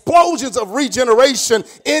are explosions of regeneration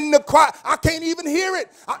in the quiet. I can't even hear it.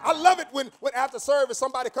 I love it when after service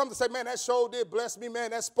somebody comes and say, man, that show did bless me,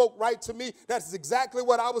 man. That spoke right to me. That's exactly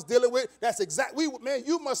what I was dealing with. Man,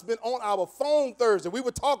 you must have been on our phone Thursday. We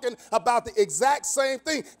were talking about the exact same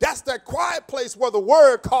thing. That's that quiet place where the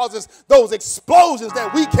word causes those explosions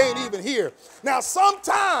that we can't even hear. Now,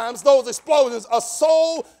 sometimes those explosions are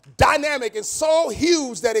so dynamic and so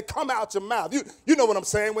huge that it come out your mouth. You know what I'm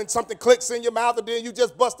saying? When something clicks in your mouth and then you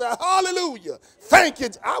just bust out, hallelujah. Thank you.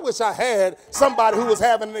 I wish I had somebody who was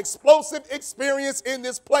having an explosive experience in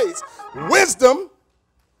this place. Wisdom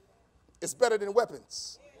is better than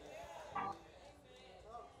weapons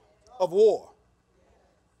of war.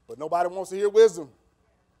 But nobody wants to hear wisdom.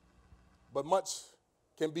 But much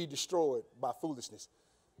can be destroyed by foolishness.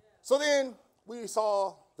 So then we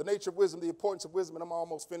saw the nature of wisdom, the importance of wisdom, and I'm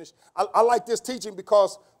almost finished. I like this teaching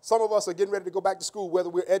because some of us are getting ready to go back to school, whether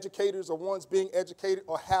we're educators or ones being educated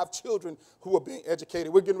or have children who are being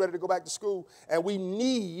educated. We're getting ready to go back to school, and we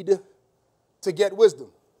need to get wisdom.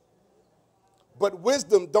 But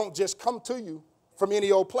wisdom don't just come to you from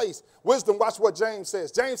any old place. Wisdom, watch what James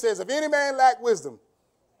says. James says, if any man lack wisdom,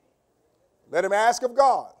 let him ask of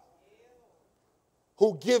God,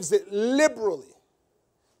 who gives it liberally.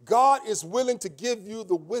 God is willing to give you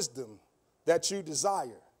the wisdom that you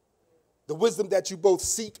desire, the wisdom that you both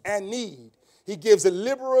seek and need. He gives it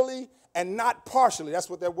liberally and not partially. That's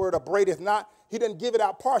what that word abradeth not. He doesn't give it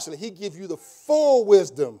out partially. He gives you the full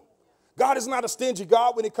wisdom. God is not a stingy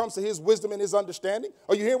God when it comes to his wisdom and his understanding.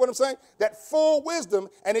 Are you hearing what I'm saying? That full wisdom,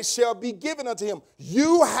 and it shall be given unto him.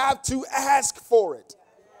 You have to ask for it.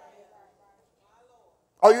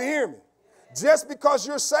 Are you hearing me? Just because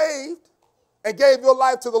you're saved and gave your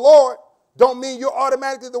life to the Lord don't mean you're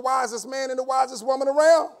automatically the wisest man and the wisest woman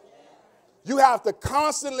around. You have to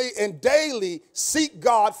constantly and daily seek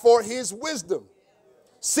God for his wisdom.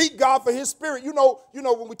 Seek God for his Spirit. You know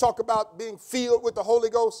when we talk about being filled with the Holy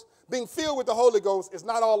Ghost, being filled with the Holy Ghost is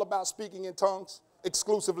not all about speaking in tongues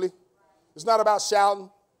exclusively. It's not about shouting.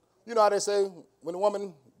 You know how they say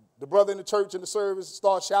when the brother in the church in the service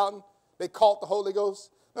starts shouting, they caught the Holy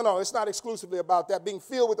Ghost. No, it's not exclusively about that. Being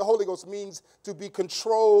filled with the Holy Ghost means to be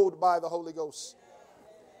controlled by the Holy Ghost.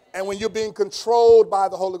 And when you're being controlled by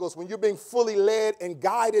the Holy Ghost, when you're being fully led and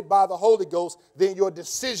guided by the Holy Ghost, then your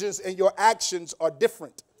decisions and your actions are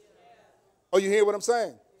different. Oh, you hear what I'm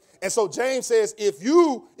saying? And so James says, if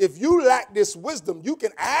you lack this wisdom, you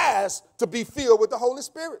can ask to be filled with the Holy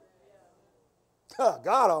Spirit.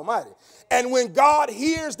 God Almighty. And when God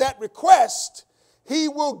hears that request, he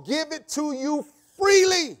will give it to you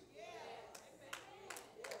freely.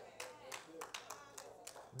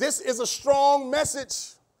 This is a strong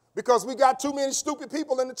message because we got too many stupid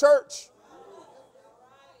people in the church.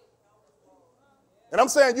 And I'm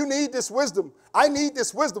saying you need this wisdom. I need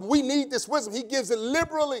this wisdom. We need this wisdom. He gives it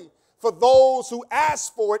liberally. For those who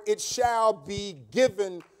ask for it, it shall be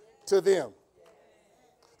given to them.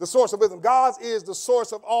 The source of wisdom. God is the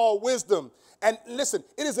source of all wisdom. And listen,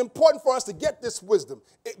 it is important for us to get this wisdom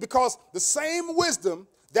because the same wisdom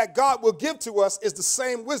that God will give to us is the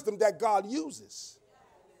same wisdom that God uses.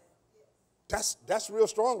 That's real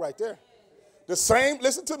strong right there.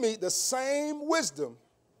 Listen to me, the same wisdom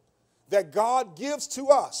that God gives to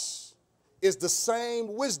us is the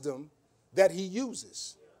same wisdom that he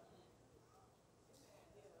uses.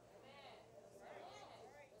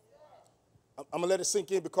 I'm going to let it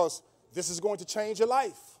sink in because this is going to change your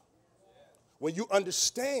life. When you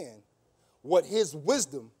understand what his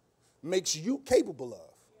wisdom makes you capable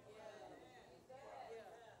of.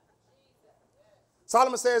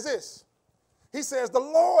 Solomon says this. He says, the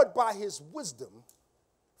Lord by his wisdom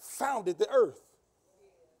founded the earth.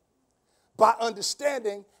 By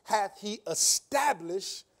understanding hath he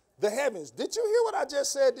established the heavens. Did you hear what I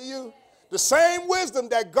just said to you? The same wisdom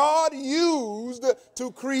that God used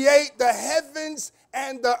to create the heavens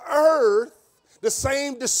and the earth, the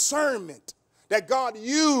same discernment that God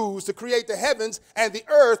used to create the heavens and the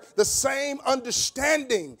earth, the same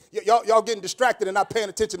understanding. Y'all getting distracted and not paying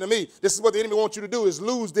attention to me. This is what the enemy wants you to do, is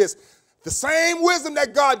lose this. The same wisdom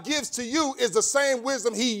that God gives to you is the same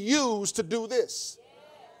wisdom he used to do this.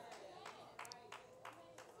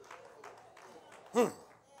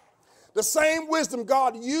 The same wisdom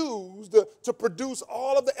God used to produce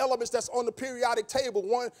all of the elements that's on the periodic table,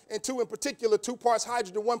 1 and 2 in particular, 2 parts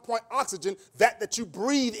hydrogen, 1 part oxygen, that you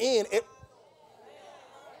breathe in, it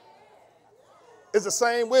is the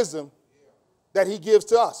same wisdom that he gives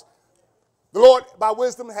to us. The Lord, by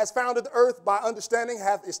wisdom, has founded the earth. By understanding,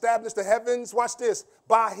 hath established the heavens. Watch this.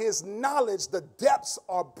 By his knowledge, the depths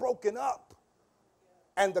are broken up,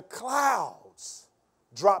 and the clouds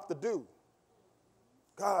drop the dew.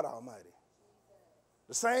 God Almighty.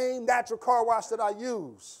 The same natural car wash that I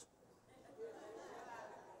use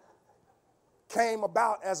came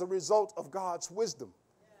about as a result of God's wisdom.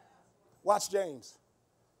 Watch James.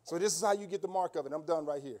 So this is how you get the mark of it. I'm done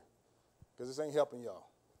right here because this ain't helping y'all.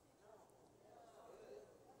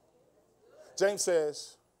 James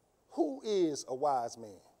says, who is a wise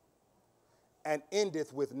man and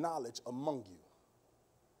endeth with knowledge among you?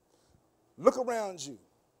 Look around you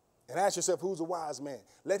and ask yourself, who's a wise man?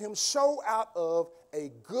 Let him show out of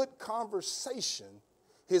a good conversation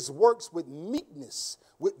his works with meekness,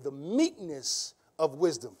 with the meekness of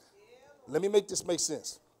wisdom. Let me make this make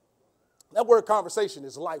sense. That word conversation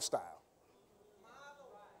is lifestyle.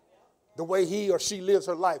 The way he or she lives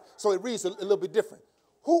her life. So it reads a little bit different.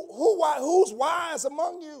 Who's wise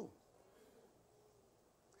among you?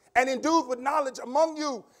 And endued with knowledge among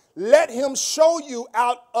you, let him show you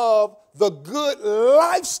out of the good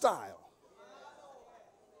lifestyle.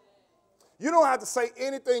 You don't have to say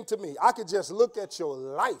anything to me. I could just look at your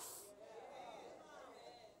life.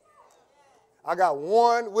 I got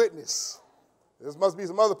one witness. There must be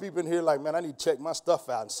some other people in here like, man, I need to check my stuff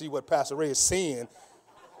out and see what Pastor Ray is seeing.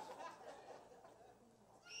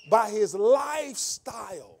 By his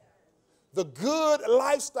lifestyle, the good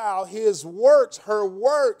lifestyle, his works, her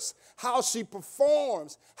works, how she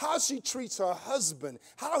performs, how she treats her husband,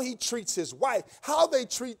 how he treats his wife, how they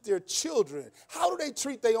treat their children, how do they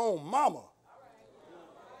treat their own mama.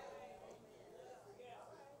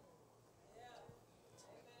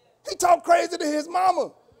 He talked crazy to his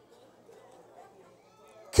mama.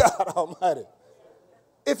 God Almighty.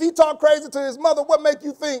 If he talked crazy to his mother, what make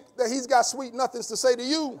you think that he's got sweet nothings to say to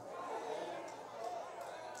you?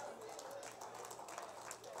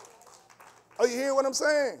 Oh, you hear what I'm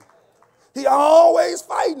saying? He always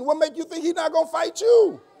fighting. What make you think he's not going to fight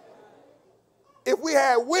you? If we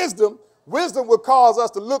had wisdom, wisdom would cause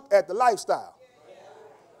us to look at the lifestyle.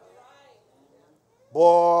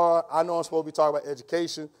 Boy, I know I'm supposed to be talking about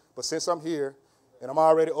education, but since I'm here and I'm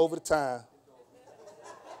already over the time,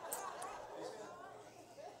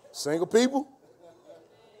 single people,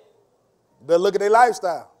 better look at their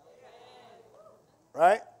lifestyle.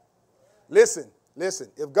 Right? Listen.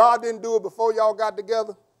 If God didn't do it before y'all got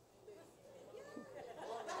together,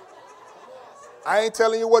 I ain't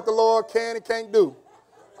telling you what the Lord can and can't do.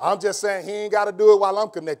 I'm just saying he ain't got to do it while I'm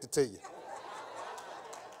connected to you.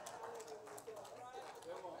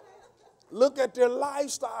 Look at their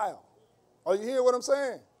lifestyle. Oh, you hear what I'm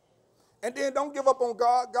saying? And then don't give up on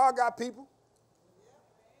God. God got people.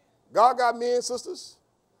 God got men, sisters.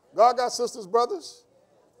 God got sisters, brothers.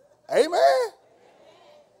 Amen.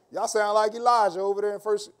 Y'all sound like Elijah over there in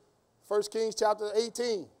 1 Kings chapter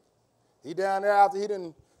 18. He down there after he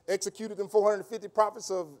done executed them 450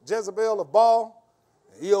 prophets of Jezebel of Baal.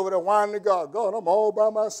 And he over there whining to God. God, I'm all by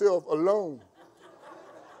myself alone.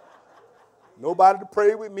 Nobody to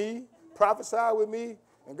pray with me, prophesy with me.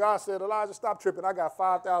 And God said, Elijah, stop tripping. I got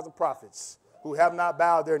 5,000 prophets who have not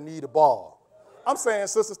bowed their knee to Baal. I'm saying,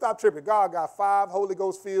 sister, stop tripping. God got 5 Holy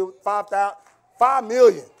Ghost filled, 5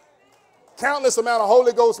 million. Countless amount of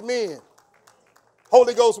Holy Ghost men,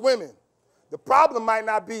 Holy Ghost women. The problem might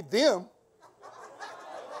not be them.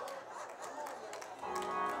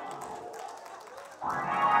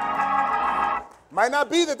 Might not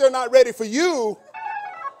be that they're not ready for you.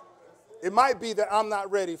 It might be that I'm not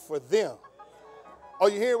ready for them. Oh,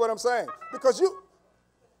 you hear what I'm saying? Because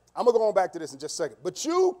I'm going to go on back to this in just a second. But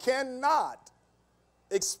you cannot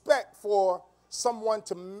expect for someone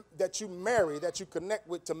that you marry, that you connect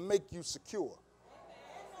with, to make you secure.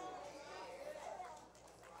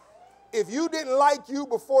 If you didn't like you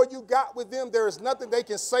before you got with them, there is nothing they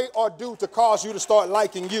can say or do to cause you to start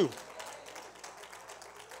liking you.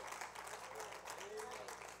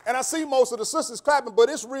 And I see most of the sisters clapping, but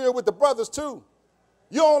it's real with the brothers too.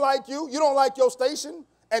 You don't like you don't like your station,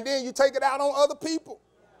 and then you take it out on other people.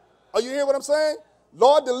 Are you hearing what I'm saying?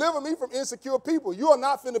 Lord, deliver me from insecure people. You are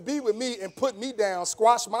not finna be with me and put me down,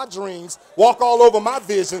 squash my dreams, walk all over my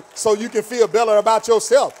vision so you can feel better about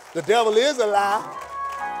yourself. The devil is a lie.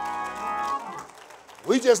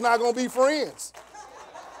 We just not going to be friends.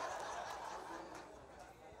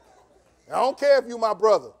 I don't care if you my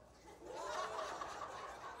brother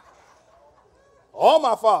or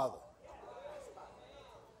my father.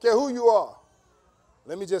 Care who you are.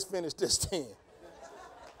 Let me just finish this 10.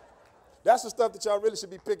 That's the stuff that y'all really should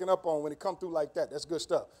be picking up on when it come through like that. That's good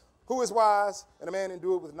stuff. Who is wise and a man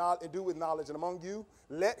endure with knowledge, and among you,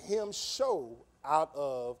 let him show out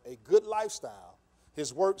of a good lifestyle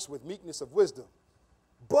his works with meekness of wisdom.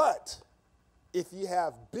 But if ye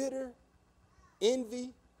have bitter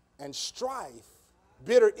envy and strife,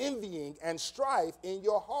 bitter envying and strife in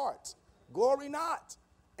your hearts, glory not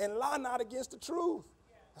and lie not against the truth.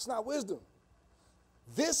 That's not wisdom.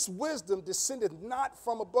 This wisdom descended not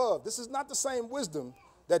from above. This is not the same wisdom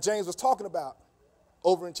that James was talking about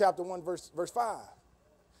over in chapter 1, verse 5.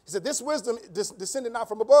 He said, this wisdom descended not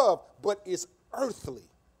from above, but is earthly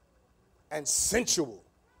and sensual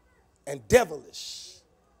and devilish.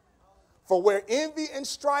 For where envy and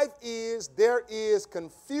strife is, there is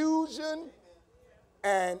confusion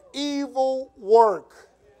and evil work.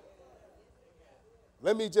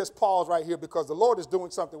 Let me just pause right here because the Lord is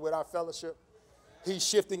doing something with our fellowship. He's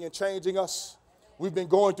shifting and changing us. We've been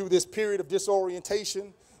going through this period of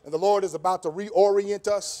disorientation, and the Lord is about to reorient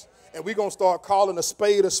us, and we're going to start calling a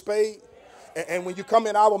spade a spade. And when you come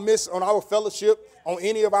in our midst, on our fellowship, on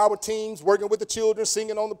any of our teams, working with the children,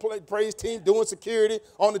 singing on the praise team, doing security,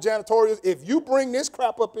 on the janitorials, if you bring this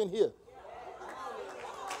crap up in here,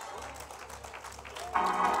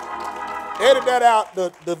 edit that out,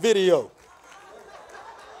 the video.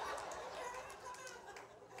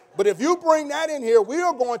 But if you bring that in here, we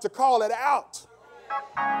are going to call it out.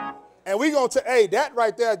 And we're going to, hey, that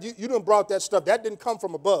right there, you done brought that stuff. That didn't come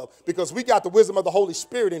from above because we got the wisdom of the Holy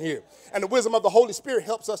Spirit in here. And the wisdom of the Holy Spirit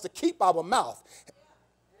helps us to keep our mouth.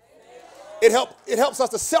 It helps us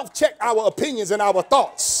to self-check our opinions and our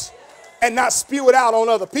thoughts and not spew it out on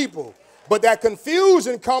other people. But that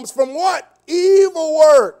confusion comes from what? Evil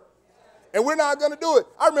work. And we're not going to do it.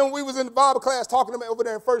 I remember we was in the Bible class talking about over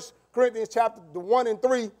there in 1 Corinthians chapter 1 and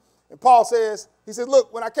 3. And Paul says, he said,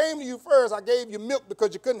 look, when I came to you first, I gave you milk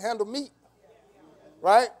because you couldn't handle meat.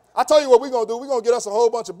 Right? I tell you what we're going to do. We're going to get us a whole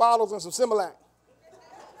bunch of bottles and some Similac.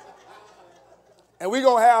 And we're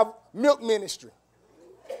going to have milk ministry.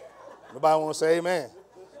 Nobody want to say amen.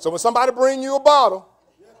 So when somebody bring you a bottle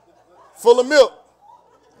full of milk,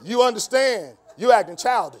 you understand you're acting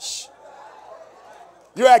childish.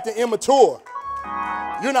 You're acting immature.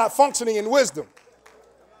 You're not functioning in wisdom.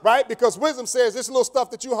 Right? Because wisdom says this little stuff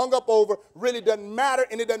that you hung up over really doesn't matter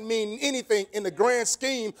and it doesn't mean anything in the grand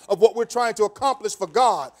scheme of what we're trying to accomplish for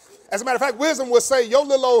God. As a matter of fact, wisdom will say your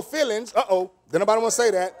little old feelings, then nobody want to say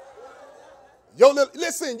that.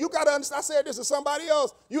 Listen, you got to understand, I said this to somebody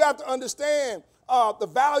else, you have to understand the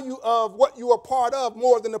value of what you are part of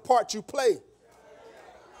more than the part you play.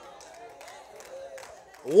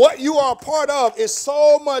 What you are a part of is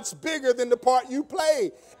so much bigger than the part you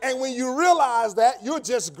play. And when you realize that, you're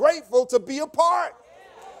just grateful to be a part.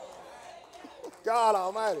 God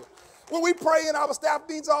Almighty. When we pray in our staff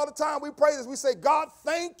meetings all the time, we pray this. We say, God,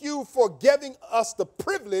 thank you for giving us the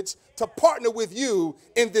privilege to partner with you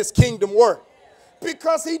in this kingdom work.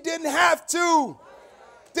 Because he didn't have to.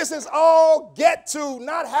 This is all get to,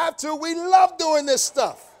 not have to. We love doing this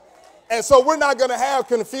stuff. And so we're not going to have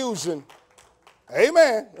confusion.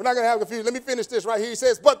 Amen. We're not going to have confusion. Let me finish this right here. He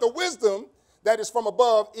says, but the wisdom that is from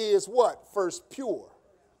above is what? First pure,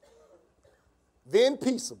 then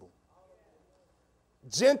peaceable,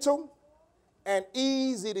 gentle, and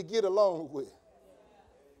easy to get along with.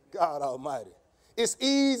 God Almighty. It's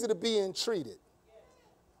easy to be entreated.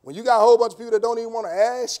 When you got a whole bunch of people that don't even want to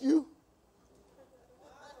ask you,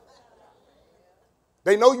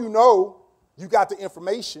 they know you got the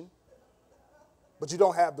information, but you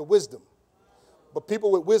don't have the wisdom. But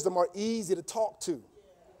people with wisdom are easy to talk to.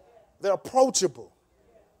 They're approachable.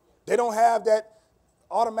 They don't have that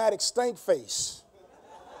automatic stank face.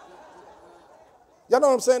 Y'all know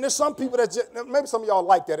what I'm saying? There's some people that maybe some of y'all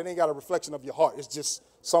like that. It ain't got a reflection of your heart. It's just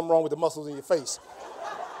something wrong with the muscles in your face.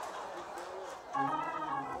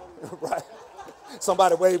 Right?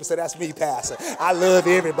 Somebody wave and say, that's me, Pastor. I love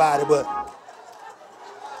everybody, but.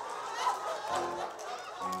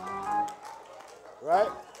 Right?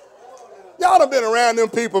 Y'all done been around them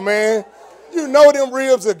people, man. You know them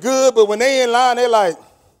ribs are good, but when they in line, they're like.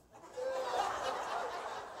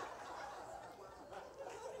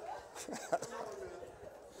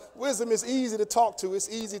 Wisdom is easy to talk to. It's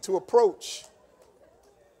easy to approach.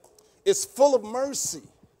 It's full of mercy.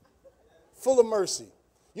 Full of mercy.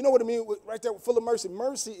 You know what I mean right there, full of mercy?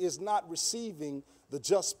 Mercy is not receiving the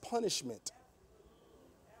just punishment.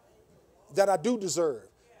 that I do deserve.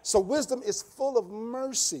 So wisdom is full of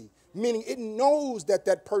mercy, meaning it knows that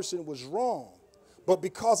that person was wrong. But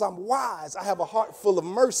because I'm wise, I have a heart full of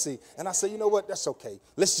mercy. And I say, you know what? That's okay.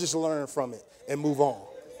 Let's just learn from it and move on.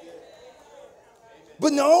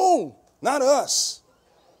 But no, not us.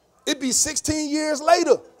 It'd be 16 years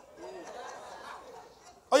later.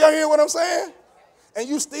 Are y'all hear what I'm saying? And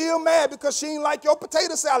you still mad because she ain't like your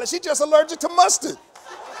potato salad. She just allergic to mustard.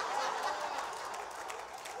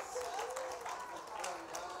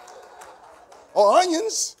 Or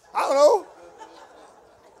onions. I don't know.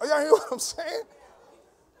 Are y'all hear what I'm saying?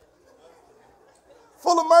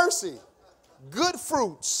 Full of mercy. Good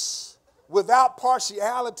fruits without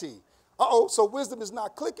partiality. Uh-oh, so wisdom is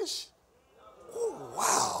not cliquish? Ooh,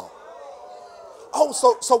 wow. Oh,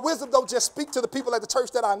 so wisdom don't just speak to the people at the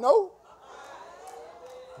church that I know,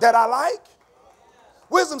 that I like.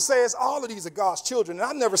 Wisdom says all of these are God's children, and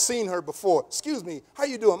I've never seen her before. Excuse me, how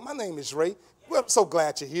you doing? My name is Ray. Well, I'm so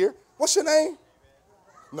glad you're here. What's your name?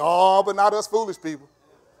 No, but not us foolish people.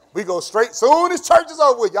 We go straight, soon as church is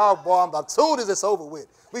over with, y'all, boy, as soon as it's over with,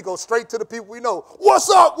 we go straight to the people we know. What's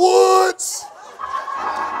up, Woods?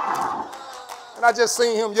 And I just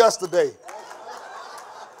seen him yesterday.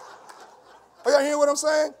 Are y'all hearing what I'm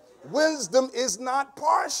saying? Wisdom is not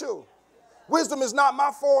partial. Wisdom is not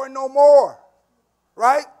my four and no more,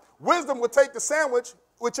 right? Wisdom would take the sandwich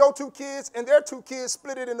with your two kids and their two kids,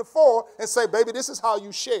 split it into four, and say, baby, this is how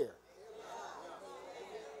you share.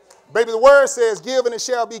 Baby, the word says, give and it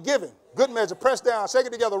shall be given. Good measure, pressed down, shake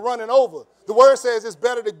it together, running over. The word says it's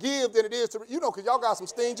better to give than it is to, because y'all got some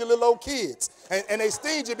stingy little old kids. And they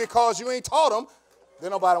stingy because you ain't taught them.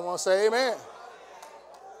 Then nobody want to say amen.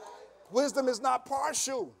 Wisdom is not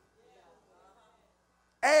partial.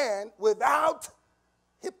 And without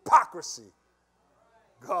hypocrisy.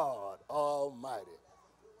 God Almighty.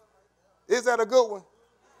 Is that a good one?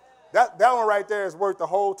 That one right there is worth the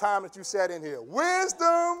whole time that you sat in here.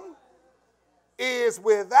 Wisdom is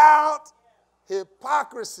without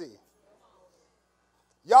hypocrisy.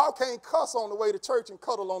 Y'all can't cuss on the way to church and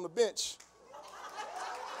cuddle on the bench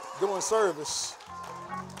doing service.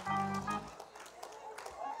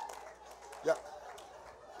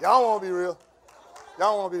 Y'all want to be real.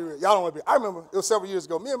 Y'all want to be real. Y'all don't want to be. I remember it was several years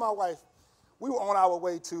ago. Me and my wife, we were on our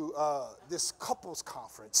way to this couples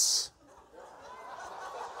conference.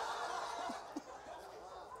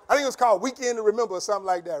 I think it was called Weekend to Remember or something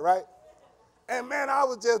like that, right? And man, I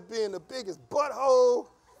was just being the biggest butthole.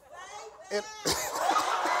 And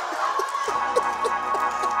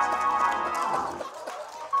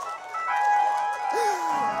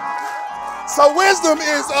so wisdom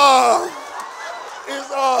is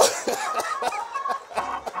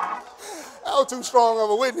I was too strong of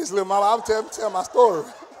a witness, little mama. I'm telling my story.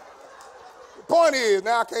 The point is,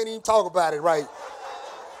 now I can't even talk about it right.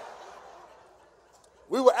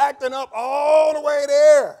 We were acting up all the way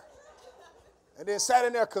there. And then sat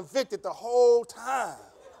in there convicted the whole time.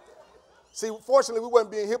 See, fortunately, we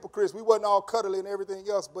wasn't being hypocrites. We wasn't all cuddly and everything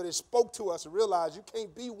else, but it spoke to us and realized you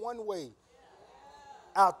can't be one way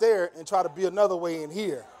out there and try to be another way in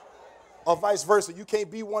here. Or vice versa. You can't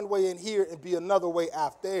be one way in here and be another way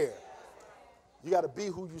out there. You got to be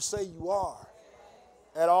who you say you are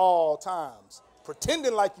at all times.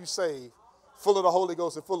 Pretending like you saved, full of the Holy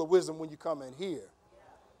Ghost and full of wisdom when you come in here.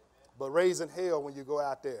 But raising hell when you go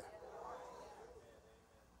out there.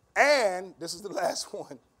 And, this is the last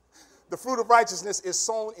one, the fruit of righteousness is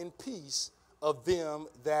sown in peace of them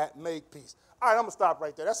that make peace. All right, I'm going to stop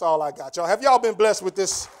right there. That's all I got, y'all. Have y'all been blessed with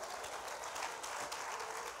this?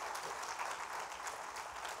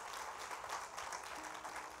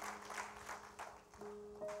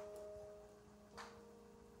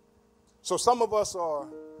 So some of us are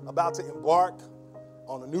about to embark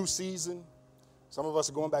on a new season. Some of us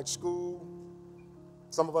are going back to school.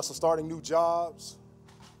 Some of us are starting new jobs.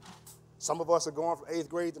 Some of us are going from 8th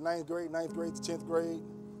grade to 9th grade, 9th grade to 10th grade.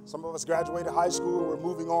 Some of us graduated high school and we're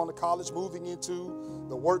moving on to college, moving into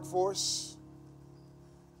the workforce.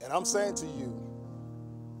 And I'm saying to you,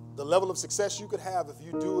 the level of success you could have if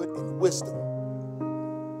you do it in wisdom.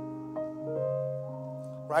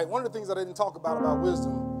 Right? One of the things that I didn't talk about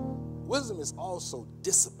wisdom is also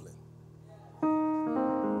discipline.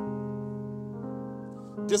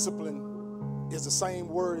 Discipline is the same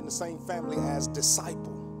word in the same family as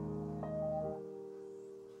disciple.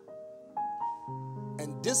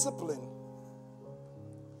 And discipline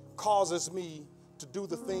causes me to do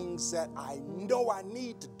the things that I know I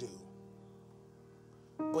need to do,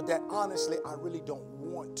 but that honestly I really don't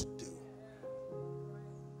want to do.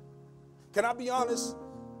 Can I be honest?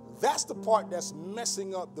 That's the part that's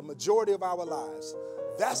messing up the majority of our lives.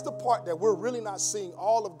 That's the part that we're really not seeing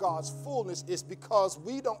all of God's fullness, is because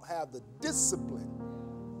we don't have the discipline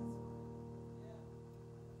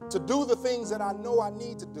to do the things that I know I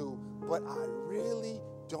need to do, but I really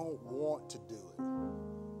don't want to do it.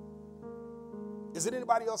 Is there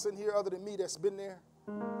anybody else in here other than me that's been there?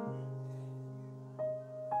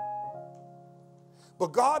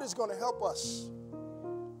 But God is going to help us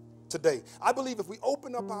today. I believe if we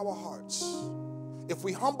open up our hearts, if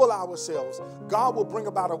we humble ourselves, God will bring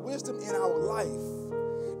about a wisdom in our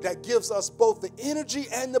life that gives us both the energy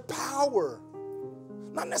and the power.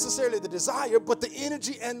 Not necessarily the desire, but the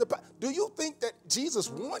energy and the power. Do you think that Jesus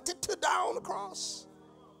wanted to die on the cross?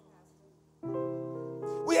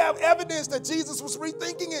 We have evidence that Jesus was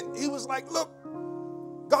rethinking it. He was like, look,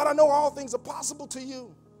 God, I know all things are possible to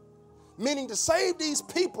you. Meaning to save these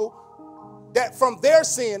people that from their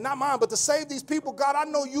sin, not mine, but to save these people, God, I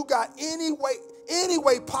know you got any way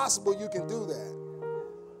possible you can do that.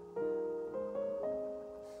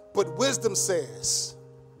 But wisdom says,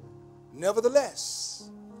 nevertheless,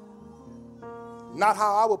 not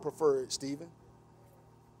how I would prefer it, Stephen,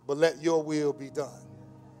 but let your will be done.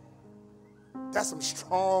 That's some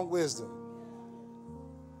strong wisdom.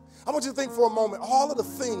 I want you to think for a moment, all of the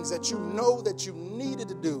things that you know that you needed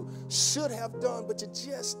to do, should have done, but you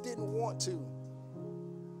just didn't want to.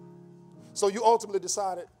 So you ultimately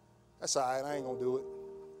decided, that's all right, I ain't going to do it.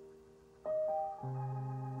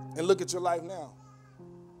 And look at your life now.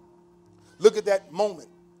 Look at that moment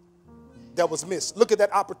that was missed. Look at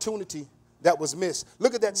that opportunity that was missed.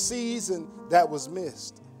 Look at that season that was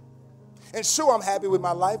missed. And sure, I'm happy with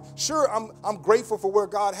my life. Sure, I'm grateful for where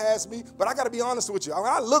God has me. But I got to be honest with you. When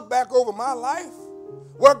I look back over my life,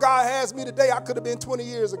 where God has me today, I could have been 20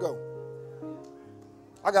 years ago.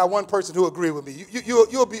 I got one person who agree with me.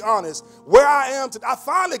 You'll be honest. Where I am today, I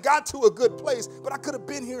finally got to a good place, but I could have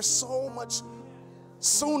been here so much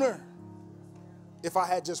sooner if I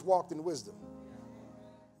had just walked in wisdom.